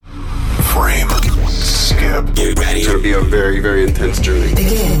It's going to be a very, very intense journey.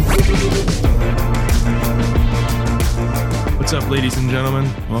 What's up, ladies and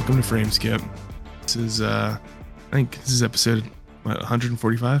gentlemen? Welcome to Frame Skip. This is, I think this is episode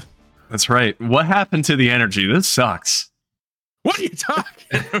 145. That's right. What happened to the energy? This sucks. What are you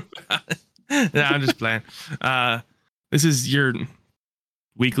talking about? Nah, I'm just playing. This is your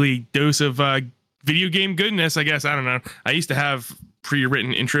weekly dose of video game goodness, I guess. I don't know. I used to have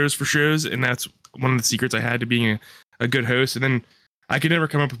pre-written intros for shows, and that's one of the secrets I had to being a good host. And then I could never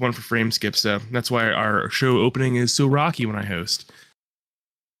come up with one for Frame Skip, so that's why our show opening is so rocky when I host.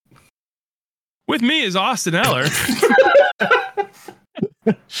 With me is Austin Eller.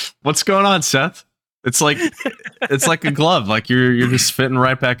 What's going on, Seth? It's like a glove. Like you're just fitting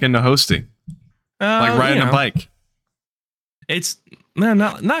right back into hosting, like riding a bike. It's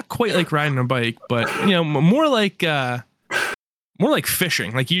not quite like riding a bike, but more like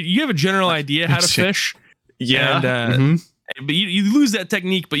fishing. Like you have a general idea how to fish, yeah. And, but you lose that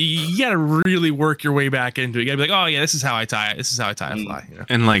technique, but you got to really work your way back into it. You got to be like, oh yeah, this is how I tie it. This is how I tie a fly. You know?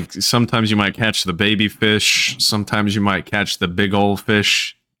 And like sometimes you might catch the baby fish. Sometimes you might catch the big old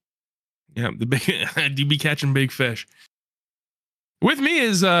fish. Yeah, you be catching big fish. With me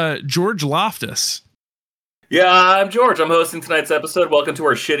is George Loftus. Yeah, I'm George. I'm hosting tonight's episode. Welcome to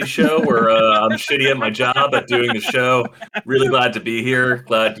our shitty show where I'm shitty at my job at doing the show. Really glad to be here.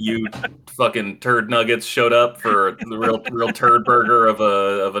 Glad you fucking turd nuggets showed up for the real turd burger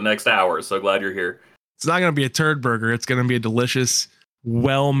of a next hour. So glad you're here. It's not going to be a turd burger. It's going to be a delicious,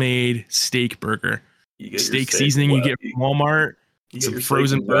 well-made steak burger. Steak seasoning you get from Walmart. Some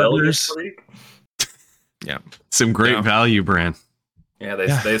frozen burgers. Yeah. Some great value brand. Yeah,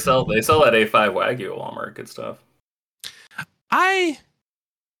 they sell that A5 Wagyu at Walmart. Good stuff. I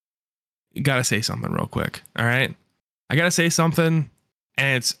gotta say something real quick. All right, I gotta say something,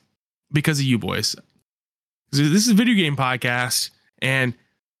 and it's because of you boys. This is a video game podcast, and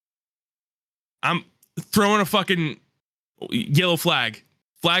I'm throwing a fucking yellow flag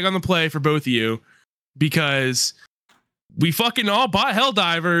on the play for both of you because we fucking all bought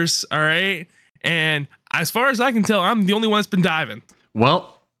Helldivers. All right, and as far as I can tell, I'm the only one that's been diving.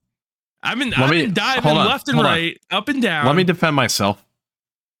 Well, I've been diving left and right, up and down. Let me defend myself.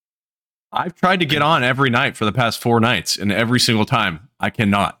 I've tried to get on every night for the past 4 nights, and every single time I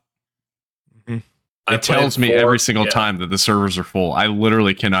cannot. Mm-hmm. It tells me every single time that the servers are full. I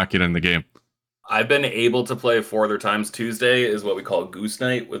literally cannot get in the game. I've been able to play 4 other times. Tuesday is what we call Goose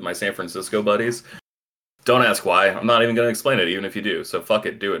Night with my San Francisco buddies. Don't ask why. I'm not even going to explain it, even if you do. So fuck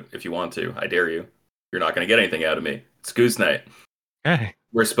it. Do it if you want to. I dare you. You're not going to get anything out of me. It's Goose Night. Hey.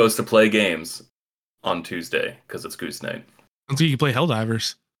 We're supposed to play games on Tuesday because it's Goose Night. Until you can play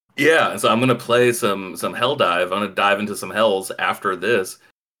Helldivers. Yeah, so I'm going to play some Helldive. I'm going to dive into some Hells after this.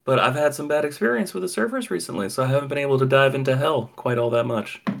 But I've had some bad experience with the servers recently, so I haven't been able to dive into Hell quite all that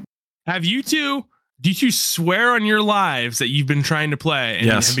much. Have you two... Did you swear on your lives that you've been trying to play and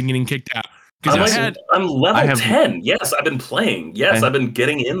have been getting kicked out? I'm level 10. Yes, I've been playing. Yes, I've been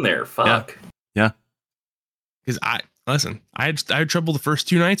getting in there. Fuck. Yeah. Because I had trouble the first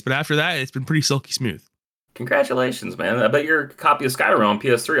 2 nights, but after that, it's been pretty silky smooth. Congratulations, man. I bet your copy of Skyrim on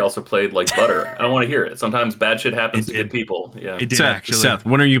PS3 also played like butter. I don't want to hear it. Sometimes bad shit happens to good people. Yeah. It did, actually. Seth,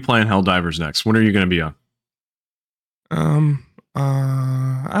 when are you playing Helldivers next? When are you going to be on?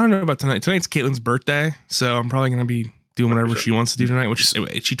 I don't know about tonight. Tonight's Caitlin's birthday, so I'm probably going to be doing whatever she wants to do tonight, which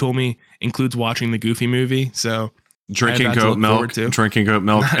she told me includes watching the Goofy movie. So drinking goat milk,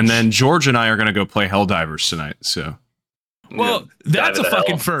 and then George and I are going to go play Helldivers tonight. So, well, that's a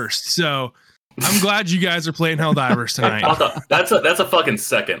fucking first. So I'm glad you guys are playing Helldivers tonight. That's a fucking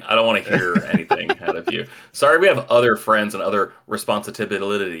second. I don't want to hear anything out of you. Sorry, we have other friends and other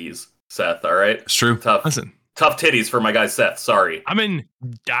responsibilities, Seth. All right, it's true. Tough titties for my guy Seth. Sorry. I've been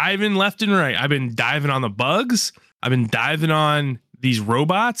diving left and right. I've been diving on the bugs. I've been diving on these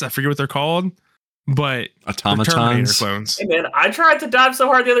robots. I forget what they're called, but automatons. Clones. Hey man, I tried to dive so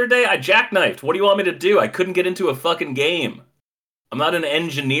hard the other day. I jackknifed. What do you want me to do? I couldn't get into a fucking game. I'm not an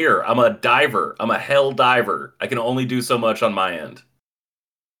engineer. I'm a diver. I'm a hell diver. I can only do so much on my end.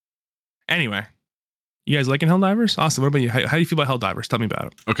 Anyway, you guys liking Helldivers? Austin, what about you? How do you feel about Helldivers? Tell me about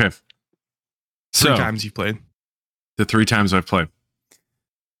it. Okay. 3 times you've played. The 3 times I've played.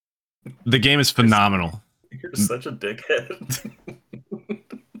 The game is phenomenal. You're such a dickhead.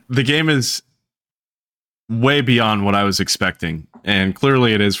 The game is way beyond what I was expecting. And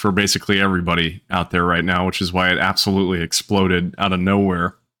clearly it is for basically everybody out there right now, which is why it absolutely exploded out of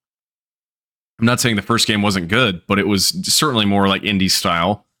nowhere. I'm not saying the first game wasn't good, but it was certainly more like indie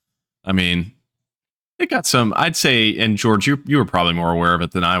style. I mean, It got some, I'd say, and George, you were probably more aware of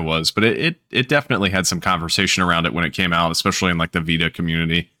it than I was, but it definitely had some conversation around it when it came out, especially in like the Vita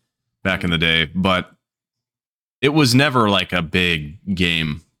community back in the day. But it was never like a big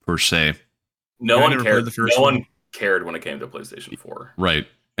game per se. No I one never cared. played the first No one. one cared when it came to PlayStation 4. Right.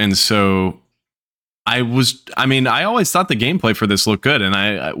 And so I always thought the gameplay for this looked good.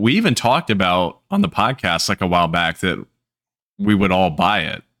 And we even talked about on the podcast like a while back that we would all buy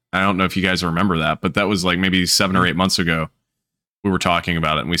it. I don't know if you guys remember that, but that was like maybe 7 or 8 months ago. We were talking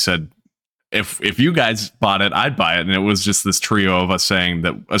about it and we said, if you guys bought it, I'd buy it. And it was just this trio of us saying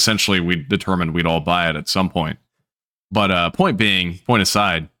that essentially we determined we'd all buy it at some point. But point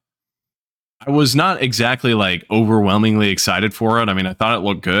aside, I was not exactly like overwhelmingly excited for it. I mean, I thought it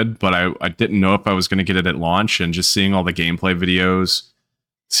looked good, but I didn't know if I was going to get it at launch, and just seeing all the gameplay videos,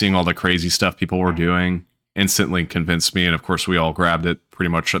 seeing all the crazy stuff people were doing instantly convinced me. And of course we all grabbed it pretty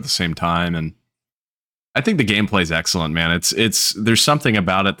much at the same time. And I think the gameplay is excellent, man. It's there's something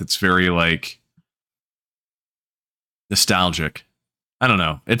about it that's very like nostalgic. I don't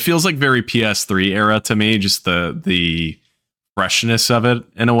know. It feels like very PS3 era to me, just the freshness of it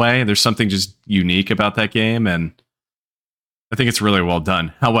in a way. There's something just unique about that game, and I think it's really well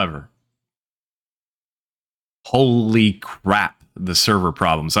done. However, holy crap, the server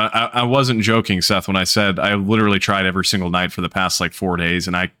problems. I wasn't joking, Seth, when I said I literally tried every single night for the past like 4 days,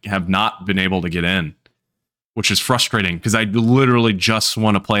 and I have not been able to get in, which is frustrating because I literally just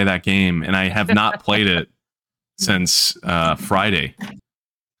want to play that game, and I have not played it since Friday.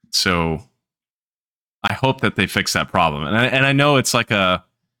 So I hope that they fix that problem. And I know it's like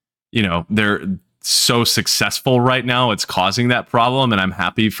they're so successful right now, it's causing that problem, and I'm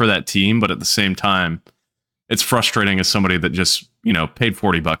happy for that team. But at the same time, it's frustrating as somebody that just, paid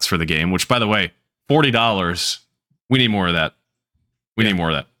 $40 for the game, which, by the way, $40, we need more of that. We need more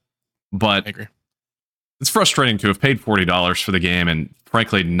of that. But I agree. it's frustrating to have paid $40 for the game and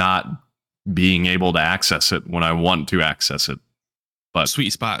frankly not being able to access it when I want to access it. But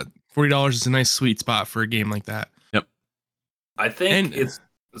Sweet spot. $40 is a nice sweet spot for a game like that. Yep. I think it's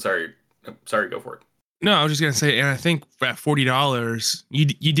sorry, go for it. No, I was just gonna say, and I think at $40,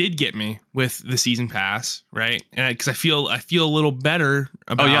 you did get me with the season pass, right? And because I feel a little better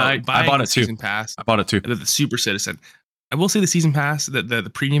about. Oh yeah, I bought it too. Season pass. I bought it too. The Super Citizen. I will say the season pass,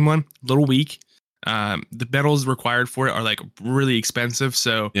 the premium one, a little weak. The medals required for it are like really expensive.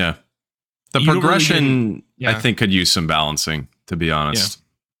 So yeah, the you don't really progression get- I think could use some balancing, to be honest.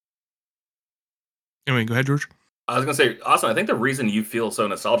 Anyway, go ahead, George. I was gonna say, Austin, I think the reason you feel so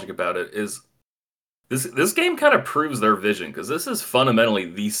nostalgic about it is this game kind of proves their vision, because this is fundamentally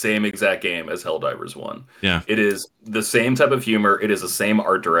the same exact game as Helldivers 1. Yeah. It is the same type of humor. It is the same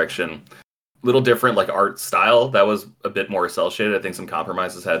art direction. Little different like art style. That was a bit more cel shaded. I think some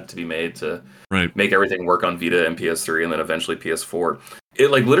compromises had to be made to make everything work on Vita and PS3 and then eventually PS4.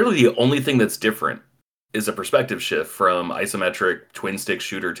 It like literally the only thing that's different is a perspective shift from isometric twin stick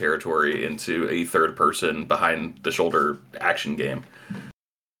shooter territory into a third person behind the shoulder action game.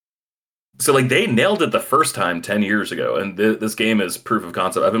 So like they nailed it the first time 10 years ago, and this game is proof of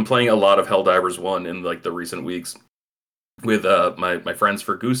concept. I've been playing a lot of Helldivers 1 in like the recent weeks with my friends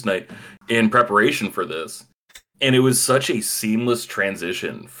for Goose Night in preparation for this. And it was such a seamless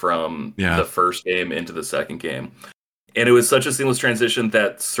transition from the first game into the second game. And it was such a seamless transition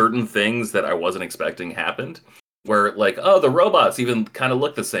that certain things that I wasn't expecting happened. Where like, oh, the robots even kind of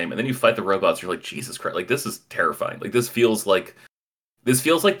look the same. And then you fight the robots, you're like, Jesus Christ, like this is terrifying. Like this feels like the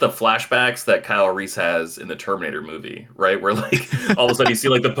flashbacks that Kyle Reese has in the Terminator movie, right? Where like all of a sudden you see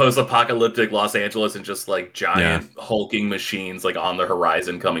like the post-apocalyptic Los Angeles and just like giant hulking machines like on the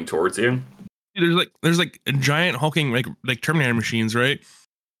horizon coming towards you. There's like a giant hulking like Terminator machines, right?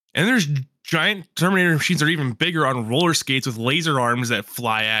 And there's giant Terminator machines that are even bigger on roller skates with laser arms that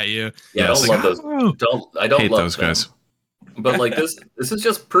fly at you. Yeah, I don't love those. I don't hate love those them. guys. But like this is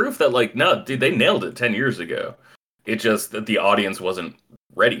just proof that like, no, dude, they nailed it 10 years ago. It just that the audience wasn't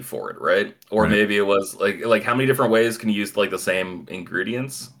ready for it, right? Or maybe it was like how many different ways can you use like the same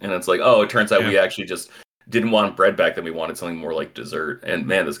ingredients? And it's like, oh, it turns out we actually just didn't want bread back then, we wanted something more like dessert. And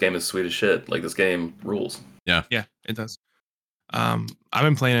man, this game is sweet as shit. Like this game rules. Yeah, it does. I've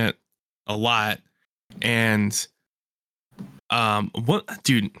been playing it a lot, and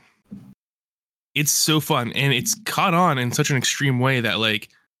dude, it's so fun, and it's caught on in such an extreme way that like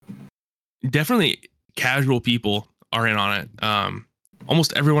definitely casual people are in on it.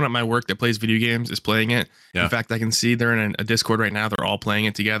 Almost everyone at my work that plays video games is playing it. In fact, I can see they're in a Discord right now. They're all playing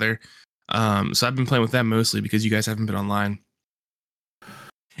it together. So I've been playing with them mostly because you guys haven't been online.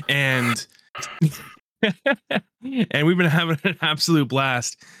 And and we've been having an absolute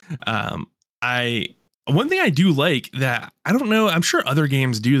blast. I one thing I do like that I don't know, I'm sure other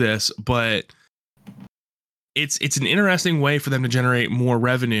games do this, but it's an interesting way for them to generate more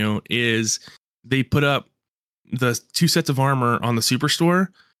revenue is they put up the 2 sets of armor on the Superstore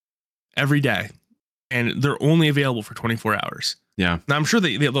every day, and they're only available for 24 hours. Yeah. Now I'm sure they'll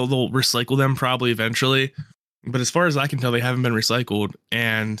recycle them probably eventually, but as far as I can tell, they haven't been recycled,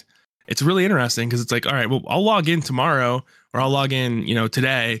 and it's really interesting because it's like, all right, well, I'll log in tomorrow or I'll log in,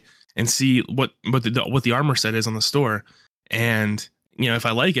 today and see what the armor set is on the store, and if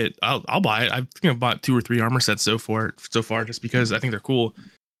I like it, I'll buy it. I think I've bought 2 or 3 armor sets so far, just because I think they're cool.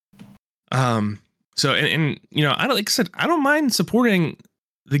 So and I don't, like I said, I don't mind supporting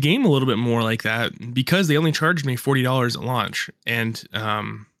the game a little bit more like that because they only charged me $40 at launch. And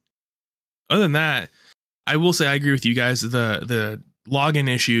other than that, I will say I agree with you guys. The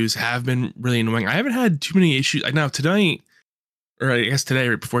login issues have been really annoying. I haven't had too many issues. Now tonight, or I guess today,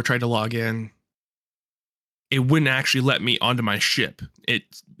 right before I tried to log in, it wouldn't actually let me onto my ship. It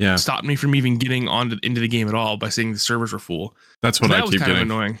stopped me from even getting into the game at all by saying the servers were full. That's what I keep getting. That was kind of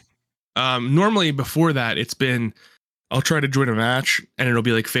annoying. Normally before that, it's been, I'll try to join a match and it'll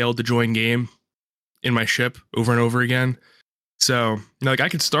be like failed to join game in my ship over and over again. So like I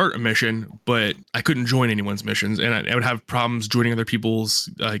could start a mission, but I couldn't join anyone's missions, and I would have problems joining other people's,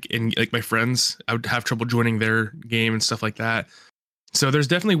 like my friends. I would have trouble joining their game and stuff like that. So there's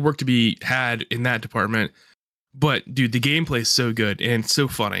definitely work to be had in that department. But dude, the gameplay is so good and it's so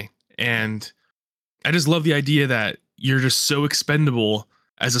funny. And I just love the idea that you're just so expendable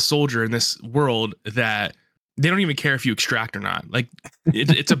as a soldier in this world that they don't even care if you extract or not. Like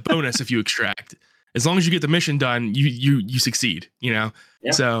it's a bonus if you extract. As long as you get the mission done, you succeed, Yeah.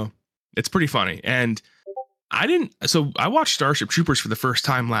 So it's pretty funny. And I watched Starship Troopers for the first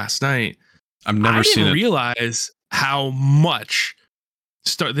time last night. I've never seen it. I didn't realize how much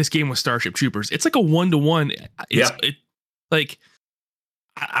this game was Starship Troopers. It's like a 1-to-1.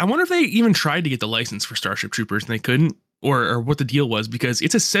 I wonder if they even tried to get the license for Starship Troopers and they couldn't, or what the deal was, because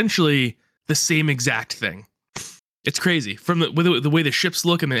it's essentially the same exact thing. It's crazy, from the way the ships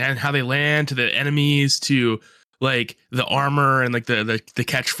look and how they land, to the enemies, to like the armor and like the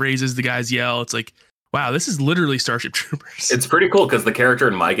catchphrases the guys yell. It's like, wow, this is literally Starship Troopers. It's pretty cool because the character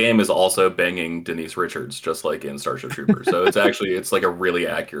in my game is also banging Denise Richards, just like in Starship Troopers. So it's like a really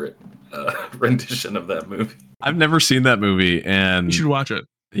accurate rendition of that movie. I've never seen that movie, and you should watch it.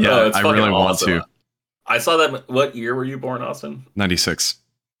 Yeah, I really want to. I saw that. What year were you born, Austin? 96.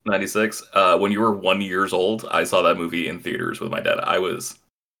 96. When you were 1 year old, I saw that movie in theaters with my dad. I was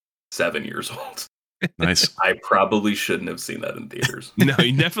 7 years old. Nice. I probably shouldn't have seen that in theaters. No,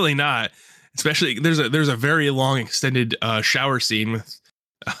 definitely not. Especially there's a very long extended shower scene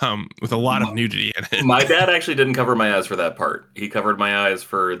with a lot of nudity in it. My dad actually didn't cover my eyes for that part. He covered my eyes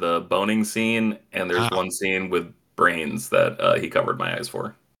for the boning scene, and there's one scene with brains that he covered my eyes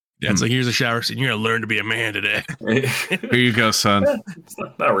for. Yeah, it's like, here's a shower scene. You're gonna learn to be a man today. Here you go, son. It's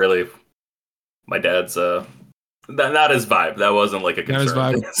not really. My dad's not his vibe. That wasn't like a concern.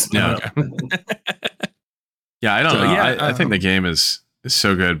 Not his vibe. Yeah. Okay. Yeah, I don't know. Yeah, I think the game is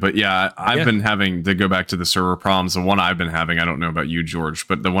so good, but I've been having to go back to the server problems. The one I've been having, I don't know about you, George,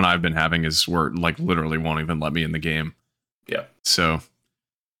 but the one I've been having is where like literally won't even let me in the game. Yeah. So.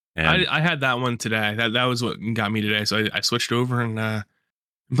 I had that one today. That was what got me today. So I switched over and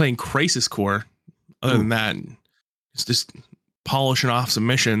I'm playing Crisis Core. Other than that, it's just polishing off some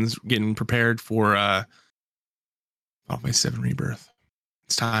missions, getting prepared for Final Fantasy 7 Rebirth.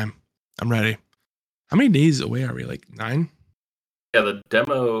 It's time. I'm ready. How many days away are we? Like 9? Yeah, the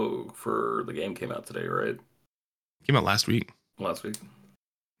demo for the game came out today, right? Came out last week.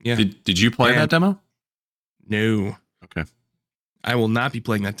 Yeah. Did you play that demo? No. Okay. I will not be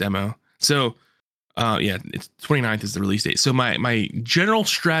playing that demo. So, it's 29th is the release date. So my general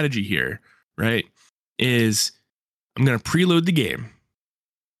strategy here, right, is I'm going to preload the game,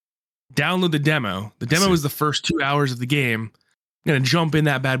 download the demo. The demo is the first 2 hours of the game. I'm going to jump in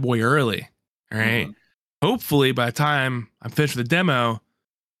that bad boy early. All right. Mm-hmm. Hopefully by the time I'm finished with the demo,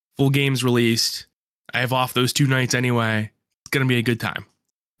 full game's released. I have off those 2 nights anyway. It's going to be a good time.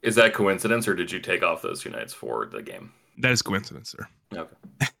 Is that coincidence, or did you take off those 2 nights for the game? That is coincidence, sir. Okay.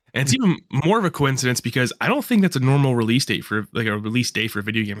 And it's even more of a coincidence because I don't think that's a normal release date for like a release day for a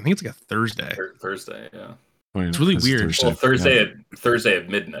video game. I think it's like a Thursday. Thursday, yeah. It's really weird. Thursday, well, Thursday at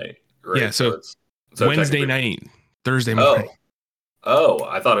midnight, right? Yeah, so Wednesday night, Thursday morning. Oh,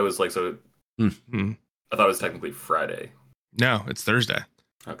 I thought it was like so. Mm-hmm. I thought it was technically Friday. No, it's Thursday.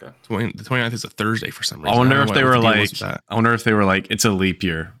 Okay. The 29th is a Thursday for some reason. I wonder if they were like, it's a leap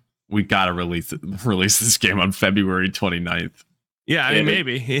year. We gotta release this game on February 29th. Yeah, I mean,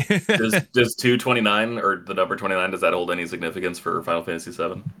 maybe. Does 229 or the number 29, does that hold any significance for Final Fantasy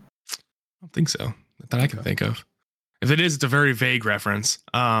 7? I don't think so. Not that I can think of. If it is, it's a very vague reference.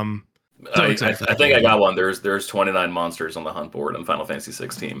 I think I got one. There's 29 monsters on the hunt board in Final Fantasy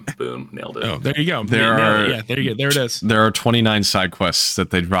 16. Boom, nailed it. Oh, there you go. There you go. There it is. There are 29 side quests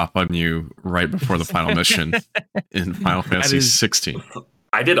that they drop on you right before the final mission in Final Fantasy 16.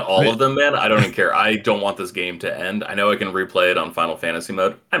 I did all of them, man. I don't even care. I don't want this game to end. I know I can replay it on Final Fantasy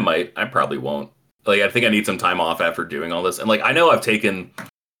mode. I might. I probably won't. Like, I think I need some time off after doing all this. And like, I know I've taken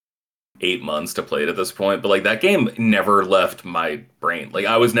 8 months to play it at this point, but like that game never left my brain. Like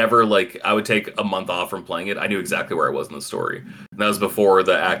I was never like, I would take a month off from playing it. I knew exactly where I was in the story. And that was before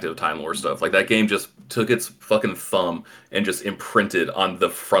the active Time Lore stuff. Like that game just took its fucking thumb and just imprinted on the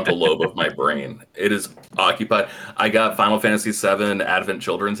frontal lobe of my brain. It is occupied. I got Final Fantasy VII Advent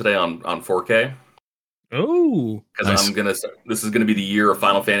Children today on 4K. Oh, because nice. This is gonna be the year of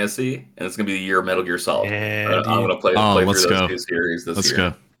Final Fantasy, and it's gonna be the year of Metal Gear Solid. I'm gonna play through those two series this year.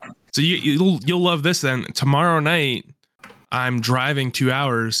 Let's go. So you'll love this then. Tomorrow night, I'm driving 2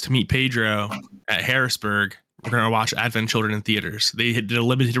 hours to meet Pedro at Harrisburg. We're gonna watch Advent Children in theaters. They did a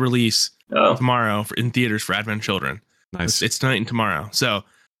limited release tomorrow in theaters for Advent Children. Nice. It's tonight and tomorrow. So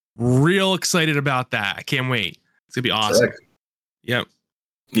real excited about that. I can't wait. It's gonna be awesome. Sick. Yep.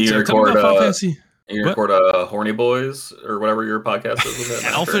 You record Horny Boys or whatever your podcast is with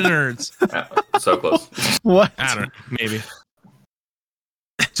it. Alpha Nerds. So close. What? I don't know. Maybe.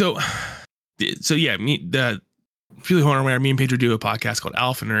 So yeah, me and Pedro do a podcast called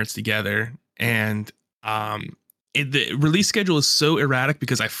Alpha Nerds together, and the release schedule is so erratic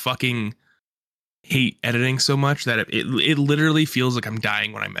because I fucking hate editing so much that it literally feels like I'm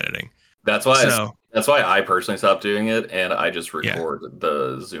dying when I'm editing. That's why I personally stopped doing it, and I just record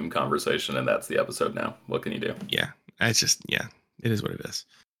the Zoom conversation, and that's the episode now. What can you do? Yeah, it's just it is what it is.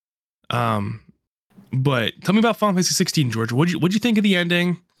 But tell me about Final Fantasy 16, George. What'd you think of the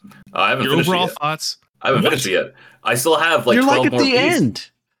ending? I haven't Your finished overall it yet. thoughts. I haven't finished it yet. I still have like You're 12 like at more the beasts. end.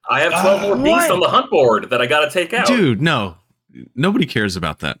 I have 12 more beasts on the hunt board that I got to take out. Dude, no. Nobody cares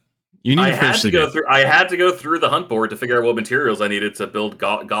about that. You need to finish the game. I had to go through the hunt board to figure out what materials I needed to build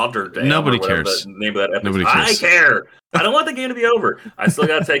Goddard Dam. Nobody cares. The name of that episode. Nobody cares. I care. I don't want the game to be over. I still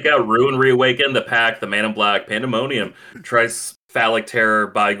got to take out Ruin, Reawaken, the Pack, the Man in Black, Pandemonium, Tricephalic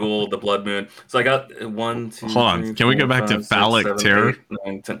Terror, Bygul, the Blood Moon. So I got 1, 2. Hold on. Can we go back to Phallic Terror? 8,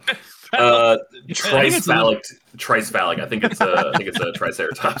 9, 10. Tricephalic. I think it's a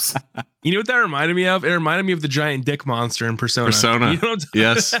Triceratops. You know what that reminded me of? It reminded me of the giant dick monster in Persona. You know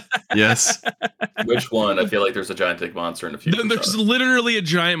yes. Which one? I feel like there's a giant dick monster in a few. There's literally a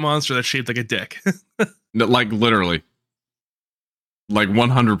giant monster that's shaped like a dick. No, like literally. Like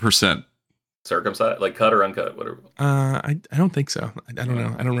 100%. Circumcised, like cut or uncut, whatever. I don't think so. I don't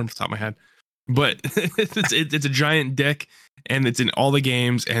know. I don't remember off the top of my head. But it's a giant dick, and it's in all the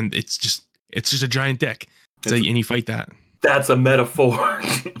games, and it's just a giant dick. So and you fight that. That's a metaphor.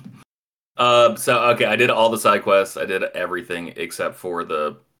 I did all the side quests. I did everything except for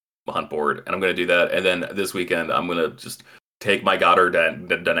the hunt board, and I'm gonna do that. And then this weekend, I'm gonna just take my Goddard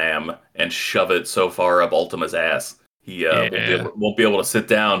Dam and shove it so far up Ultima's ass. He won't be able to sit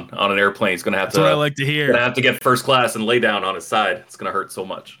down on an airplane. He's gonna have That's what I like to hear. Gonna have to get first class and lay down on his side. It's gonna hurt so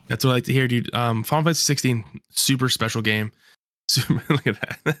much. That's what I like to hear, dude. Final Fantasy 16, super special game. Look at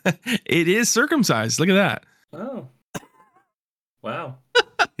that. It is circumcised. Look at that. Oh, wow.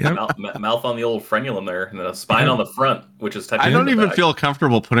 Yep. Mouth on the old frenulum there, and then a spine on the front, which is technically. I don't even feel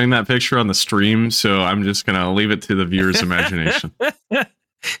comfortable putting that picture on the stream, so I'm just gonna leave it to the viewer's imagination.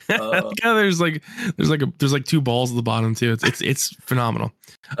 There's like 2 balls at the bottom too. It's phenomenal.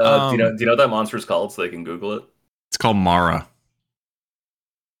 Do you know what that monster's called so they can Google it? It's called Mara.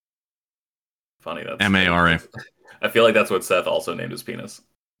 Funny, that's Mara. I feel like that's what Seth also named his penis.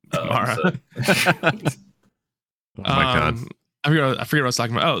 Mara. Oh my god. I forget what I was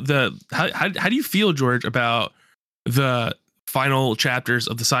talking about. How do you feel, George, about the final chapters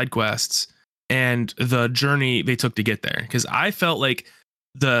of the side quests and the journey they took to get there? Because I felt like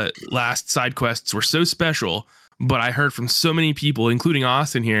the last side quests were so special, but I heard from so many people, including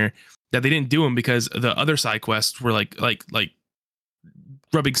Austin here, that they didn't do them because the other side quests were like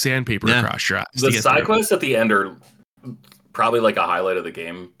rubbing sandpaper across your eyes. The side quests at the end are probably like a highlight of the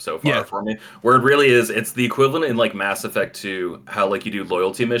game so far for me, where it really is. It's the equivalent in like Mass Effect 2, how like you do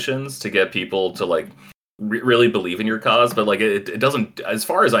loyalty missions to get people to like really believe in your cause, but like it doesn't, as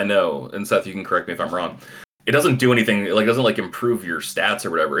far as I know, and Seth, you can correct me if I'm wrong, it doesn't do anything, like doesn't like improve your stats or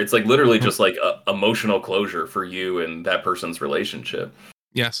whatever. It's like literally just like a emotional closure for you and that person's relationship.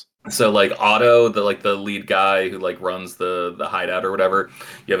 Yes. So like Otto, the lead guy who like runs the hideout or whatever,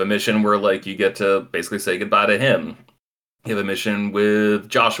 you have a mission where like you get to basically say goodbye to him. You have a mission with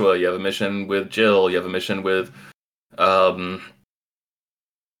Joshua. You have a mission with Jill. You have a mission with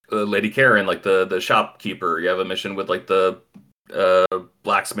Lady Karen, like the shopkeeper. You have a mission with like the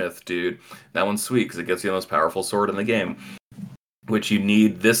blacksmith dude. That one's sweet because it gets you the most powerful sword in the game, which you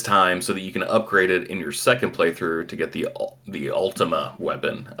need this time so that you can upgrade it in your second playthrough to get the Ultima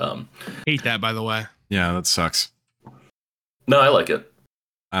weapon. Hate that, by the way. Yeah, that sucks. No, I like it.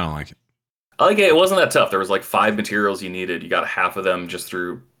 I don't like it. I like it. It wasn't that tough. There was like 5 materials you needed. You got half of them just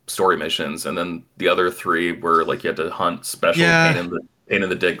through story missions, and then the other 3 were like you had to hunt special pain in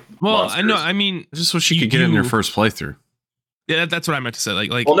the dick. Well, monsters. I know. I mean, I just wish you could get it in your first playthrough. Yeah, that's what I meant to say.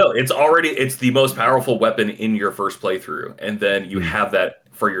 Like. Well, no, it's the most powerful weapon in your first playthrough, and then you have that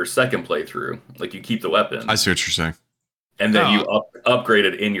for your second playthrough. Like you keep the weapon. I see what you're saying. And then you upgrade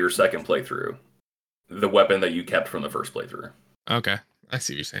it in your second playthrough, the weapon that you kept from the first playthrough. Okay, I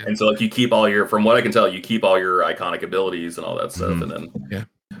see what you're saying. And so, like, you keep all your, from what I can tell, you keep all your iconic abilities and all that stuff, and then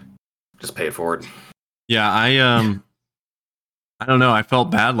just pay it forward. Yeah, I don't know. I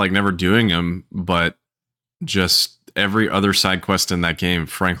felt bad, like never doing them, but just every other side quest in that game,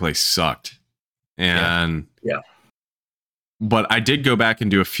 frankly, sucked. And but I did go back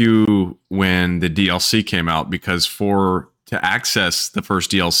and do a few when the DLC came out, because to access the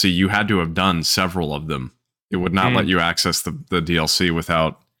first DLC, you had to have done several of them. It would not let you access the DLC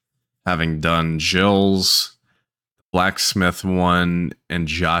without having done Jill's, Blacksmith one, and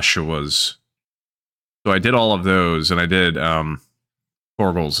Joshua's. So I did all of those, and I did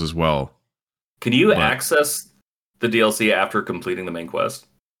Torgal's as well. Can you access the DLC after completing the main quest?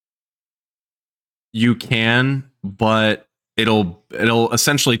 You can, but it'll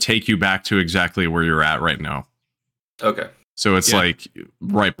essentially take you back to exactly where you're at right now. Okay. So it's like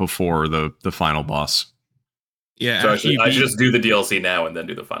right before the final boss. Yeah. So I just do the DLC now and then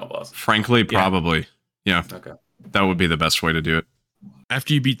do the final boss. Frankly, probably. Yeah. Okay. That would be the best way to do it.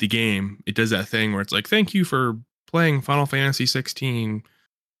 After you beat the game, it does that thing where it's like, thank you for playing Final Fantasy 16.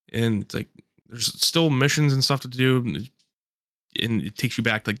 And it's like, there's still missions and stuff to do. And it takes you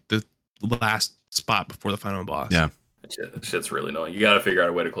back like the last spot before the final boss. Yeah. Shit's really annoying. You got to figure out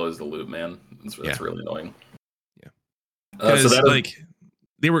a way to close the loop, man. It's really annoying. Yeah. So that like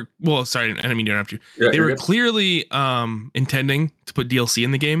they were, well, sorry, I didn't mean to interrupt you. They were clearly intending to put DLC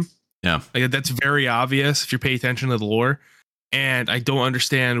in the game. Yeah. Like that's very obvious if you pay attention to the lore. And I don't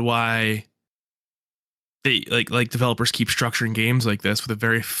understand why they like developers keep structuring games like this with a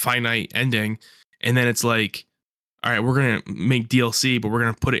very finite ending. And then it's like, all right, we're going to make DLC, but we're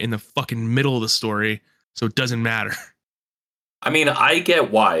going to put it in the fucking middle of the story. So it doesn't matter. I mean, I get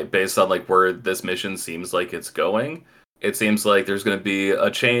why, based on like where this mission seems like it's going. It seems like there's going to be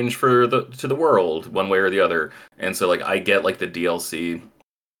a change to the world one way or the other. And so like I get like the DLC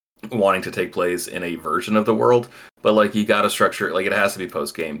wanting to take place in a version of the world, but like you got to structure it, like it has to be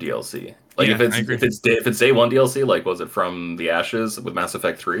post-game DLC. Like if it's day one DLC, like was it From the Ashes with Mass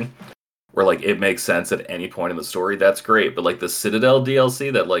Effect 3, where like it makes sense at any point in the story, that's great. But like the Citadel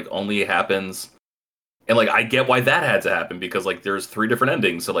DLC that like only happens, and like I get why that had to happen, because like there's 3 different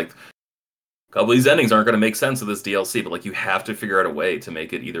endings, so like a couple of these endings aren't going to make sense of this DLC, but like you have to figure out a way to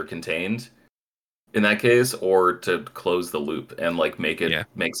make it either contained in that case or to close the loop and like make it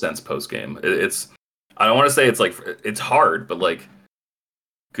make sense post game. It's, I don't want to say it's like it's hard, but like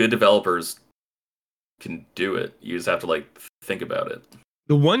good developers can do it. You just have to like think about it.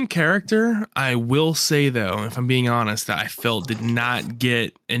 The one character I will say though, if I'm being honest, that I felt did not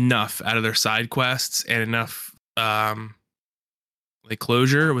get enough out of their side quests and enough like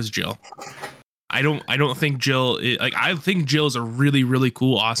closure was Jill. I don't think Jill I think Jill is a really, really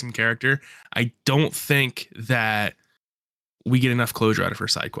cool, awesome character. I don't think that we get enough closure out of her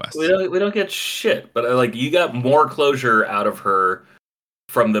side quests. We don't get shit, but like you got more closure out of her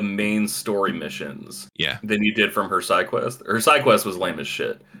from the main story missions than you did from her side quest. Her side quest was lame as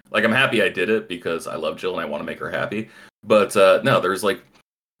shit. Like I'm happy I did it because I love Jill and I want to make her happy. But no, there's like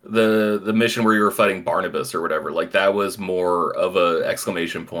the mission where you were fighting Barnabas or whatever, like that was more of a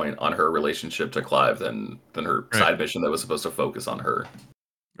exclamation point on her relationship to Clive than her side mission that was supposed to focus on her.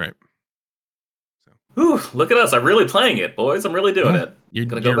 Right. Ooh, look at us. I'm really playing it, boys. I'm really doing it. You're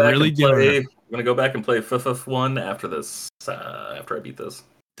gonna go back and play. I'm gonna go back and play FF1 after this. After I beat this.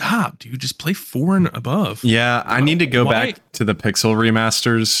 Stop, dude. Just play 4 and above. Yeah, I need to go back to the Pixel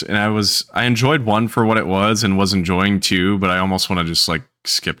remasters, and I enjoyed 1 for what it was and was enjoying 2, but I almost want to just like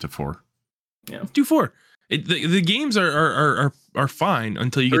skip to 4. Yeah, do 4. The games are fine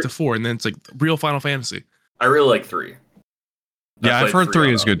until you get to 4, and then it's like real Final Fantasy. I really like 3. Yeah, I've heard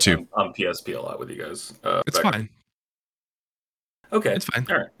 3 is good too. On PSP a lot with you guys. It's fine. Okay, it's fine.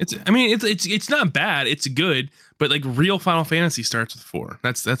 All right. It's not bad. It's good, but like real Final Fantasy starts with 4.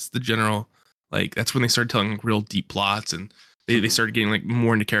 That's the general, like that's when they started telling like, real deep plots, and they started getting like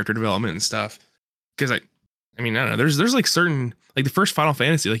more into character development and stuff. Because I mean, I don't know. There's like certain, like the first Final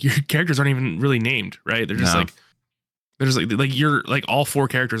Fantasy, like your characters aren't even really named, right? They're just like you're like all 4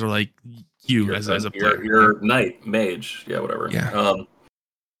 characters are like you as a player. You're knight, mage, yeah, whatever. Yeah.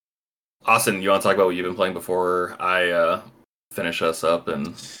 Austin, you want to talk about what you've been playing before I finish us up?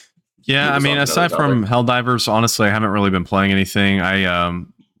 And yeah, I mean, aside from Helldivers, honestly, I haven't really been playing anything. I a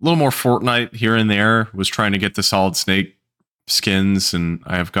little more Fortnite here and there. Was trying to get the Solid Snake skins, and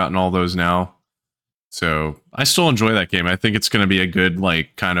I have gotten all those now. So I still enjoy that game. I think it's going to be a good,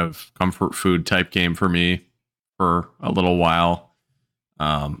 like, kind of comfort food type game for me for a little while.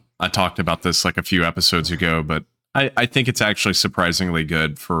 I talked about this like a few episodes ago, but I think it's actually surprisingly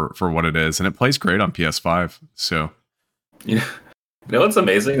good for what it is, and it plays great on PS5. So, yeah, you know what's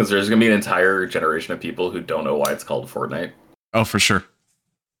amazing is there's going to be an entire generation of people who don't know why it's called Fortnite. Oh, for sure.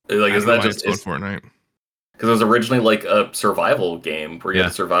 Like, is that just Fortnite? Because it was originally like a survival game where you had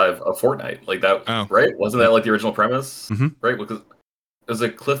to survive a fortnight, like that, right? Wasn't that like the original premise, right? Because it was a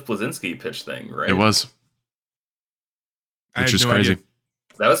Cliff Bleszinski pitch thing, right? It was, which is crazy. Idea.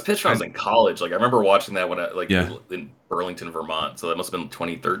 That was pitched when I was in college. Like I remember watching that when I in Burlington, Vermont. So that must have been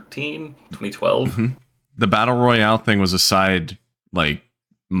 2013, 2012. The Battle Royale thing was a side like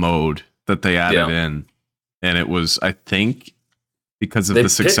mode that they added in, and it was, I think, because of the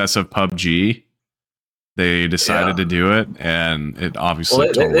success of PUBG, they decided to do it, and it obviously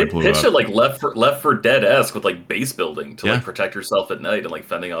totally blew up. They pitched it like Left 4 Dead-esque with like base building to like protect yourself at night and like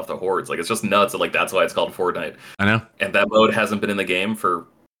fending off the hordes. Like it's just nuts. And, like that's why it's called Fortnite. I know. And that mode hasn't been in the game for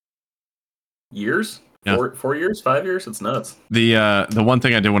years. 4 years, 5 years. It's nuts. The one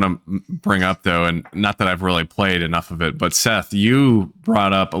thing I did want to bring up though, and not that I've really played enough of it, but Seth, you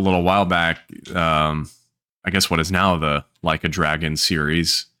brought up a little while back, I guess what is now the Like a Dragon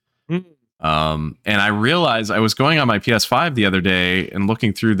series. And I realized I was going on my PS5 the other day and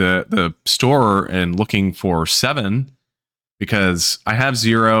looking through the store and looking for 7 because I have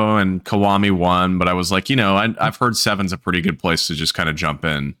 0 and Kiwami 1, but I was like, I've heard 7's a pretty good place to just kind of jump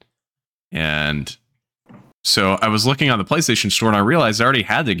in. And so I was looking on the PlayStation Store and I realized I already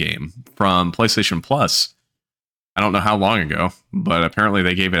had the game from PlayStation Plus. I don't know how long ago, but apparently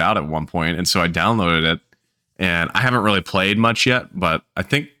they gave it out at one point. And so I downloaded it, and I haven't really played much yet, but I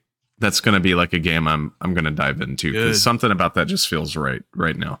think that's going to be like a game I'm going to dive into because something about that just feels right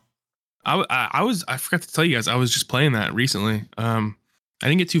now. I forgot to tell you guys, I was just playing that recently. I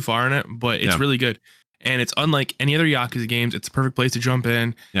didn't get too far in it, but it's really good. And it's unlike any other Yakuza games. It's a perfect place to jump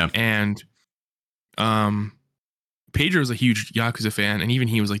in. Yeah. And Pedro's a huge Yakuza fan, and even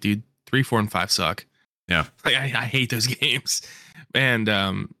he was like, dude, 3, 4, and 5 suck. Yeah. Like, I hate those games. And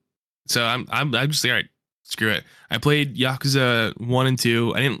so I'm just like, all right, screw it. I played Yakuza 1 and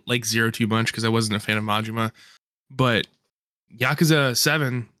 2. I didn't like 0 too much because I wasn't a fan of Majima. But Yakuza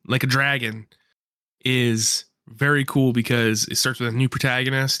 7, Like a Dragon, is very cool because it starts with a new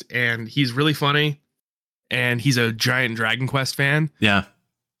protagonist, and he's really funny, and he's a giant Dragon Quest fan. Yeah.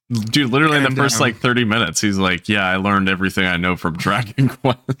 Dude, literally in the first like 30 minutes, he's like, yeah, I learned everything I know from Dragon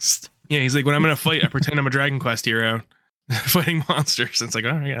Quest. Yeah, he's like, when I'm going to fight, I pretend I'm a Dragon Quest hero fighting monsters. And it's like,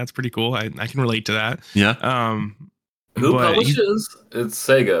 oh, yeah, that's pretty cool. I can relate to that. Yeah. Who publishes? It's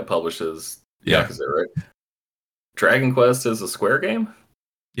Sega publishes Yakuza, right? Dragon Quest is a Square game?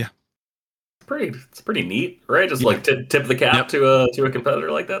 Yeah. It's pretty neat, right? Just like tip the cap to a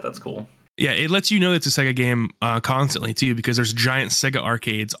competitor like that. That's cool. Yeah, it lets you know it's a Sega game constantly, too, because there's giant Sega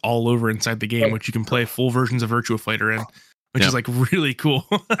arcades all over inside the game, which you can play full versions of Virtua Fighter in, which is like really cool.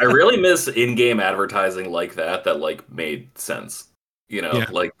 I really miss in-game advertising like that like made sense.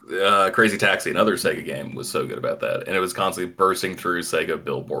 Like Crazy Taxi, another Sega game, was so good about that. And it was constantly bursting through Sega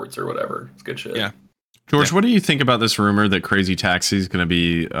billboards or whatever. It's good shit. Yeah. George, what do you think about this rumor that Crazy Taxi is going to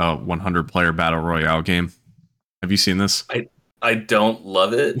be a 100-player battle royale game? Have you seen this? I don't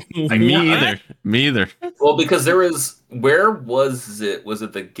love it. Me either. Well, because where was it? Was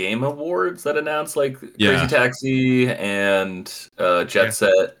it the Game Awards that announced like Crazy Taxi and Jet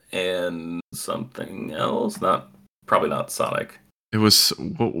Set and something else? Probably not Sonic. It was.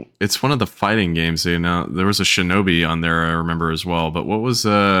 It's one of the fighting games. They announced. There was a Shinobi on there, I remember as well. But what was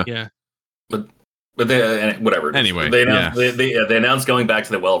But they whatever. Anyway, they announced going back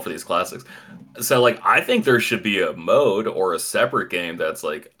to the well for these classics. So like I think there should be a mode or a separate game that's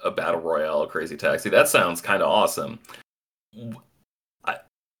like a battle royale Crazy Taxi. That sounds kind of awesome. I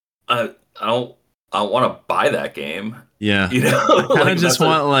don't want to buy that game. Yeah. You know, I kind of like, just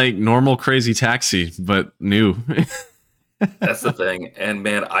want like normal Crazy Taxi, but new. that's the thing. And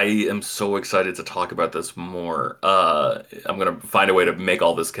man, I am so excited to talk about this more. I'm gonna find a way to make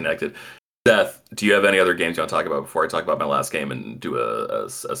all this connected. Seth, do you have any other games you want to talk about before I talk about my last game and do a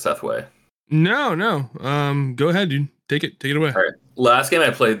Seth way? No. Go ahead, dude. Take it away. All right. Last game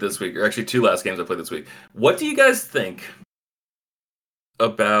I played this week, or actually two last games I played this week. What do you guys think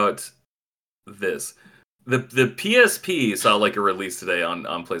about this? The PSP saw like a release today on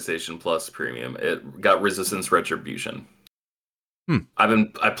PlayStation Plus Premium. It got Resistance Retribution.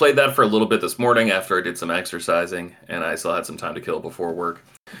 I played that for a little bit this morning after I did some exercising, and I still had some time to kill before work.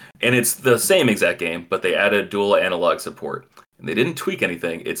 And it's the same exact game, but they added dual analog support. And they didn't tweak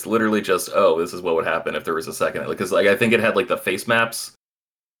anything. It's literally just, oh, this is what would happen if there was a second. Because like I think it had like the face maps,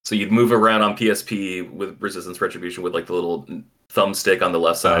 so you'd move around on PSP with Resistance Retribution with like the little thumbstick on the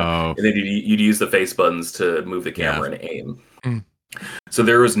left side, and then you'd use the face buttons to move the camera and aim. So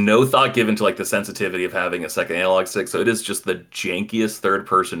there was no thought given to like the sensitivity of having a second analog stick. So it is just the jankiest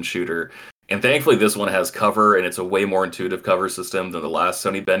third-person shooter. And thankfully, this one has cover, and it's a way more intuitive cover system than the last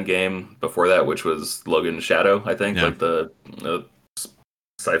Sony Ben game before that, which was Logan Shadow, I think, like the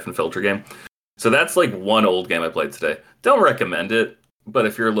Siphon Filter game. So that's like one old game I played today. Don't recommend it, but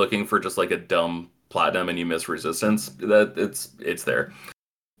if you're looking for just like a dumb platinum and you miss Resistance, that it's there.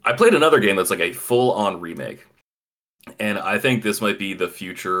 I played another game that's like a full-on remake, and I think this might be the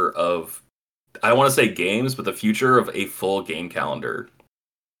future of, I don't want to say games, but the future of a full game calendar.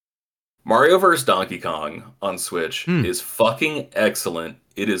 Mario vs. Donkey Kong on Switch is fucking excellent.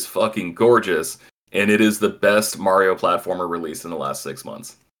 It is fucking gorgeous, and it is the best Mario platformer released in the last 6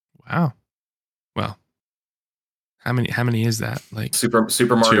 months. Wow. Well, how many is that? Like Super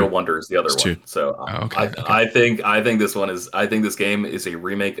Mario 2. Wonder is the other It's one. 2. So okay. I think this game is a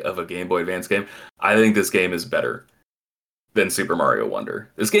remake of a Game Boy Advance game. I think this game is better than Super Mario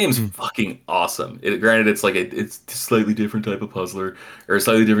Wonder. This game's fucking awesome. Granted, it's like it's a slightly different type of puzzler or a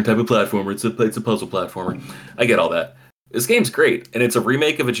slightly different type of platformer. It's a puzzle platformer. I get all that. This game's great, and it's a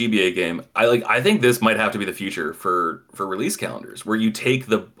remake of a GBA game. I think this might have to be the future for release calendars, where you take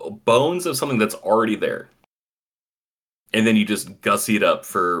the bones of something that's already there, and then you just gussy it up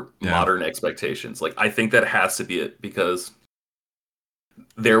for modern expectations. Like, I think that has to be it, because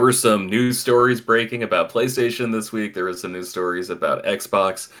there were some news stories breaking about PlayStation this week. There was some news stories about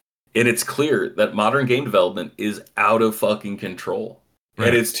Xbox. And it's clear that modern game development is out of fucking control. Right.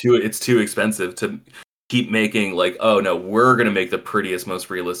 And it's too expensive to keep making like, oh no, we're going to make the prettiest, most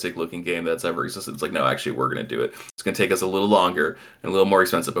realistic looking game that's ever existed. It's like, no, actually, we're going to do it. It's going to take us a little longer and a little more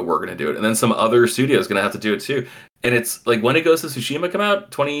expensive, but we're going to do it. And then some other studio is going to have to do it too. And it's like, when did Ghost of Tsushima come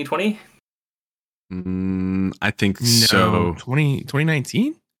out? 2020? I think so.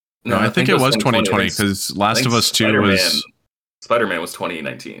 2019? No, I think it was 2020 because Last of Us 2 was... Spider-Man was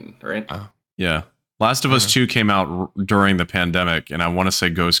 2019, right? Yeah. Last of Us 2 came out during the pandemic, and I want to say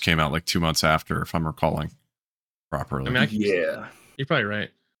Ghost came out like 2 months after, if I'm recalling properly. I mean, yeah. You're probably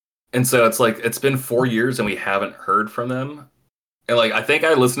right. And so it's like, it's been 4 years and we haven't heard from them. And like, I think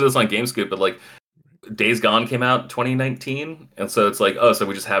I listened to this on GameScoop, but like, Days Gone came out in 2019, and so it's like, oh, so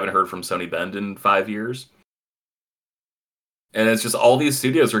we just haven't heard from Sony Bend in 5 years. And it's just all these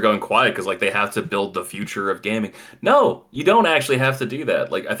studios are going quiet because like they have to build the future of gaming. No, you don't actually have to do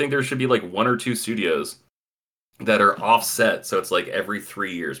that. Like, I think there should be like 1 or 2 studios that are offset, so it's like every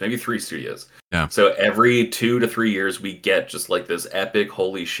 3 years, maybe 3 studios. Yeah. So every 2 to 3 years we get just like this epic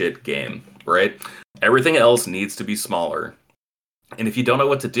holy shit game, right? Everything else needs to be smaller. And if you don't know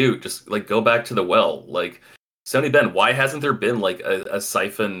what to do, just like go back to the well. Like, Sony Bend, why hasn't there been like a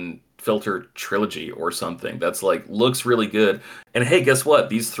Siphon Filter trilogy or something that's like looks really good? And hey, guess what?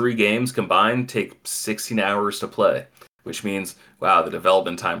 These 3 games combined take 16 hours to play, which means, wow, the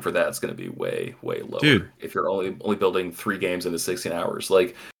development time for that's going to be way, way lower. Dude. If you're only building 3 games into 16 hours.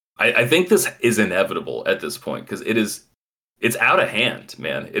 Like, I think this is inevitable at this point because it's out of hand,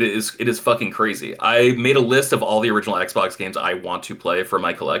 man. It is fucking crazy. I made a list of all the original Xbox games I want to play for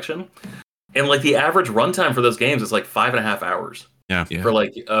my collection. And like the average runtime for those games is like 5.5 hours. Yeah. For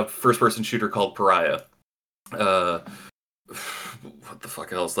like a first-person shooter called Pariah. What the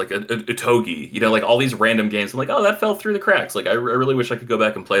fuck else? Like a Togi. You know, like all these random games. I'm like, oh, that fell through the cracks. Like I really wish I could go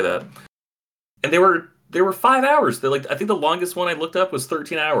back and play that. And they were 5 hours. They're like, I think the longest one I looked up was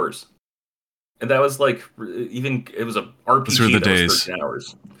 13 hours. And that was like, it was a RPG. Those were the days. Was 13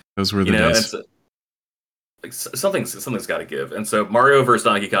 hours. Those were the days. Like something's got to give. And so Mario vs.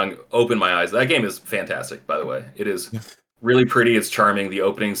 Donkey Kong opened my eyes. That game is fantastic, by the way. It is really pretty. It's charming. The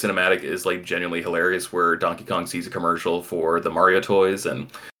opening cinematic is like genuinely hilarious, where Donkey Kong sees a commercial for the Mario toys and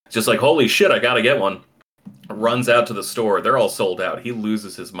it's just like, holy shit, I got to get one. runs out to the store. They're all sold out. He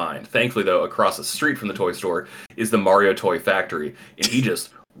loses his mind. Thankfully, though, across the street from the toy store is the Mario toy factory, and he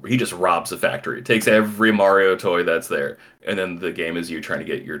just robs the factory. Takes every Mario toy that's there, and then the game is you trying to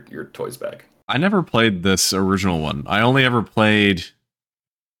get your toys back. I never played this original one. I only ever played,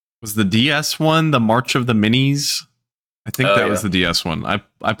 was the DS one, the March of the Minis? I think that was the DS one.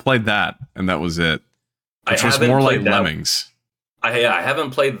 I played that, and that was it. Which was more like Lemmings. I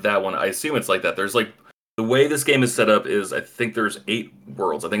haven't played that one. I assume it's like that. There's like, the way this game is set up is, I think there's 8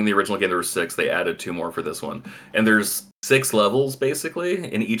 worlds. I think in the original game there were 6. They added 2 more for this one. And there's 6 levels,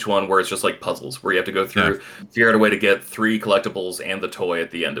 basically, in each one where it's just like puzzles, where you have to go through, figure out a way to get 3 collectibles and the toy at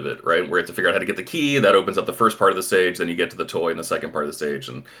the end of it, right? Where you have to figure out how to get the key. That opens up the first part of the stage. Then you get to the toy in the second part of the stage.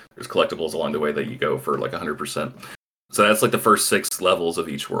 And there's collectibles along the way that you go for like 100%. So that's like the first 6 levels of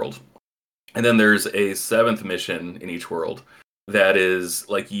each world. And then there's a 7th mission in each world that is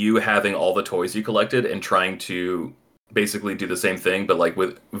like you having all the toys you collected and trying to basically do the same thing, but like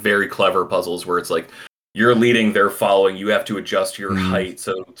with very clever puzzles where it's like you're leading, they're following, you have to adjust your height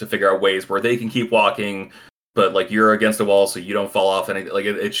so to figure out ways where they can keep walking, but like you're against a wall so you don't fall off anything. Like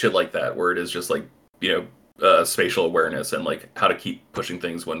it's shit like that, where it is just like, you know, spatial awareness and like how to keep pushing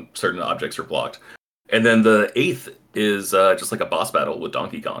things when certain objects are blocked. And then the 8th is just like a boss battle with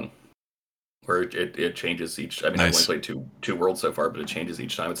Donkey Kong, where it changes each. I mean, I've only played two worlds so far, but it changes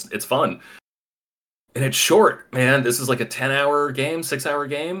each time. It's fun, and it's short, man. This is like a 10-hour game, 6-hour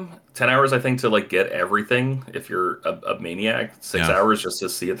game. 10 hours, I think, to like get everything. If you're a maniac, 6 hours just to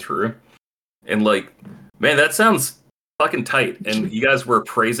see it through. And like, man, that sounds fucking tight. And you guys were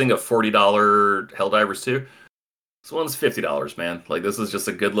praising a $40 Helldivers 2. This one's $50, man. Like, this is just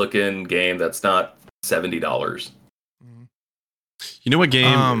a good-looking game that's not $70. You know what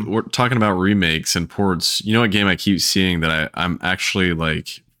game, we're talking about remakes and ports, you know what game I keep seeing that I'm actually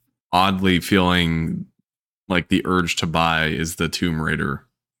like oddly feeling like the urge to buy is the Tomb Raider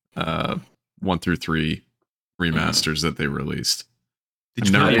 1 through 3 remasters that they released.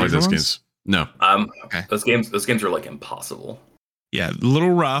 I've never played those games. No. Okay. Those games are like impossible. Yeah, a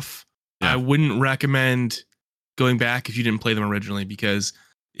little rough. Yeah. I wouldn't recommend going back if you didn't play them originally, because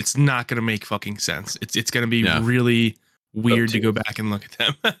it's not going to make fucking sense. It's going to be really weird to go back and look at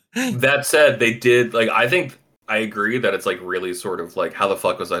them. That said, they did, like, I think I agree that it's like really sort of like, how the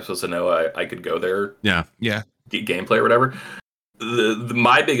fuck was I supposed to know I could go there? Yeah. Gameplay or whatever.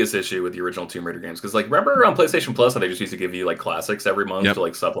 My biggest issue with the original Tomb Raider games, because like, remember on PlayStation Plus how they just used to give you like classics every month to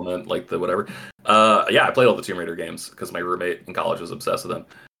like supplement like the whatever. I played all the Tomb Raider games because my roommate in college was obsessed with them.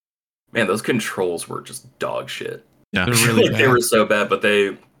 Man, those controls were just dog shit. Yeah, they're really bad. They were so bad, but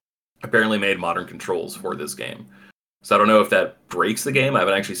they apparently made modern controls for this game. So I don't know if that breaks the game. I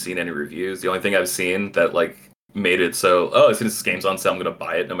haven't actually seen any reviews. The only thing I've seen that like made it so, as soon as this game's on sale, I'm going to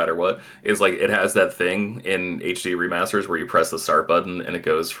buy it no matter what, is like it has that thing in HD remasters where you press the start button and it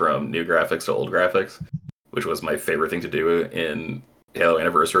goes from new graphics to old graphics, which was my favorite thing to do in Halo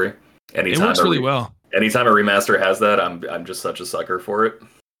Anniversary. It works really well. Anytime a remaster has that, I'm just such a sucker for it.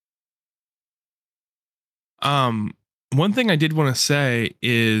 One thing I did want to say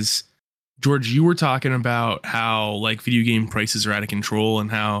is, George, you were talking about how like video game prices are out of control and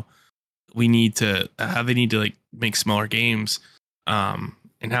how they need to like make smaller games, and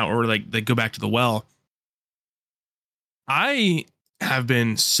how, or like they go back to the well. I have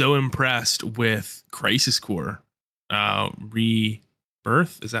been so impressed with Crisis Core, Rebirth.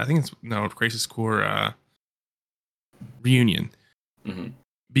 Is that, I think it's Crisis Core, Reunion,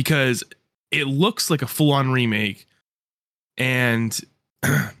 because it looks like a full-on remake, and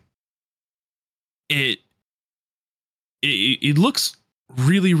it looks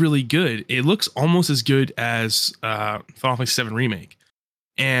really, really good. It looks almost as good as Final Fantasy VII Remake.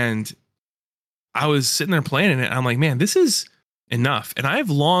 And I was sitting there playing it, and I'm like, man, this is enough. And I've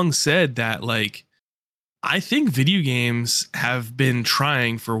long said that, like, I think video games have been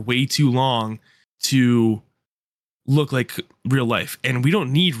trying for way too long to look like real life. And we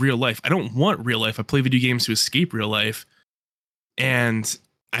don't need real life. I don't want real life. I play video games to escape real life. And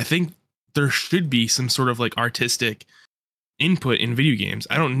I think there should be some sort of like artistic input in video games.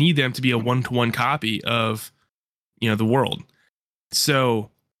 I don't need them to be a one-to-one copy of, the world. So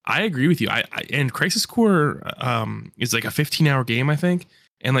I agree with you. And Crisis Core is like a 15-hour game, I think.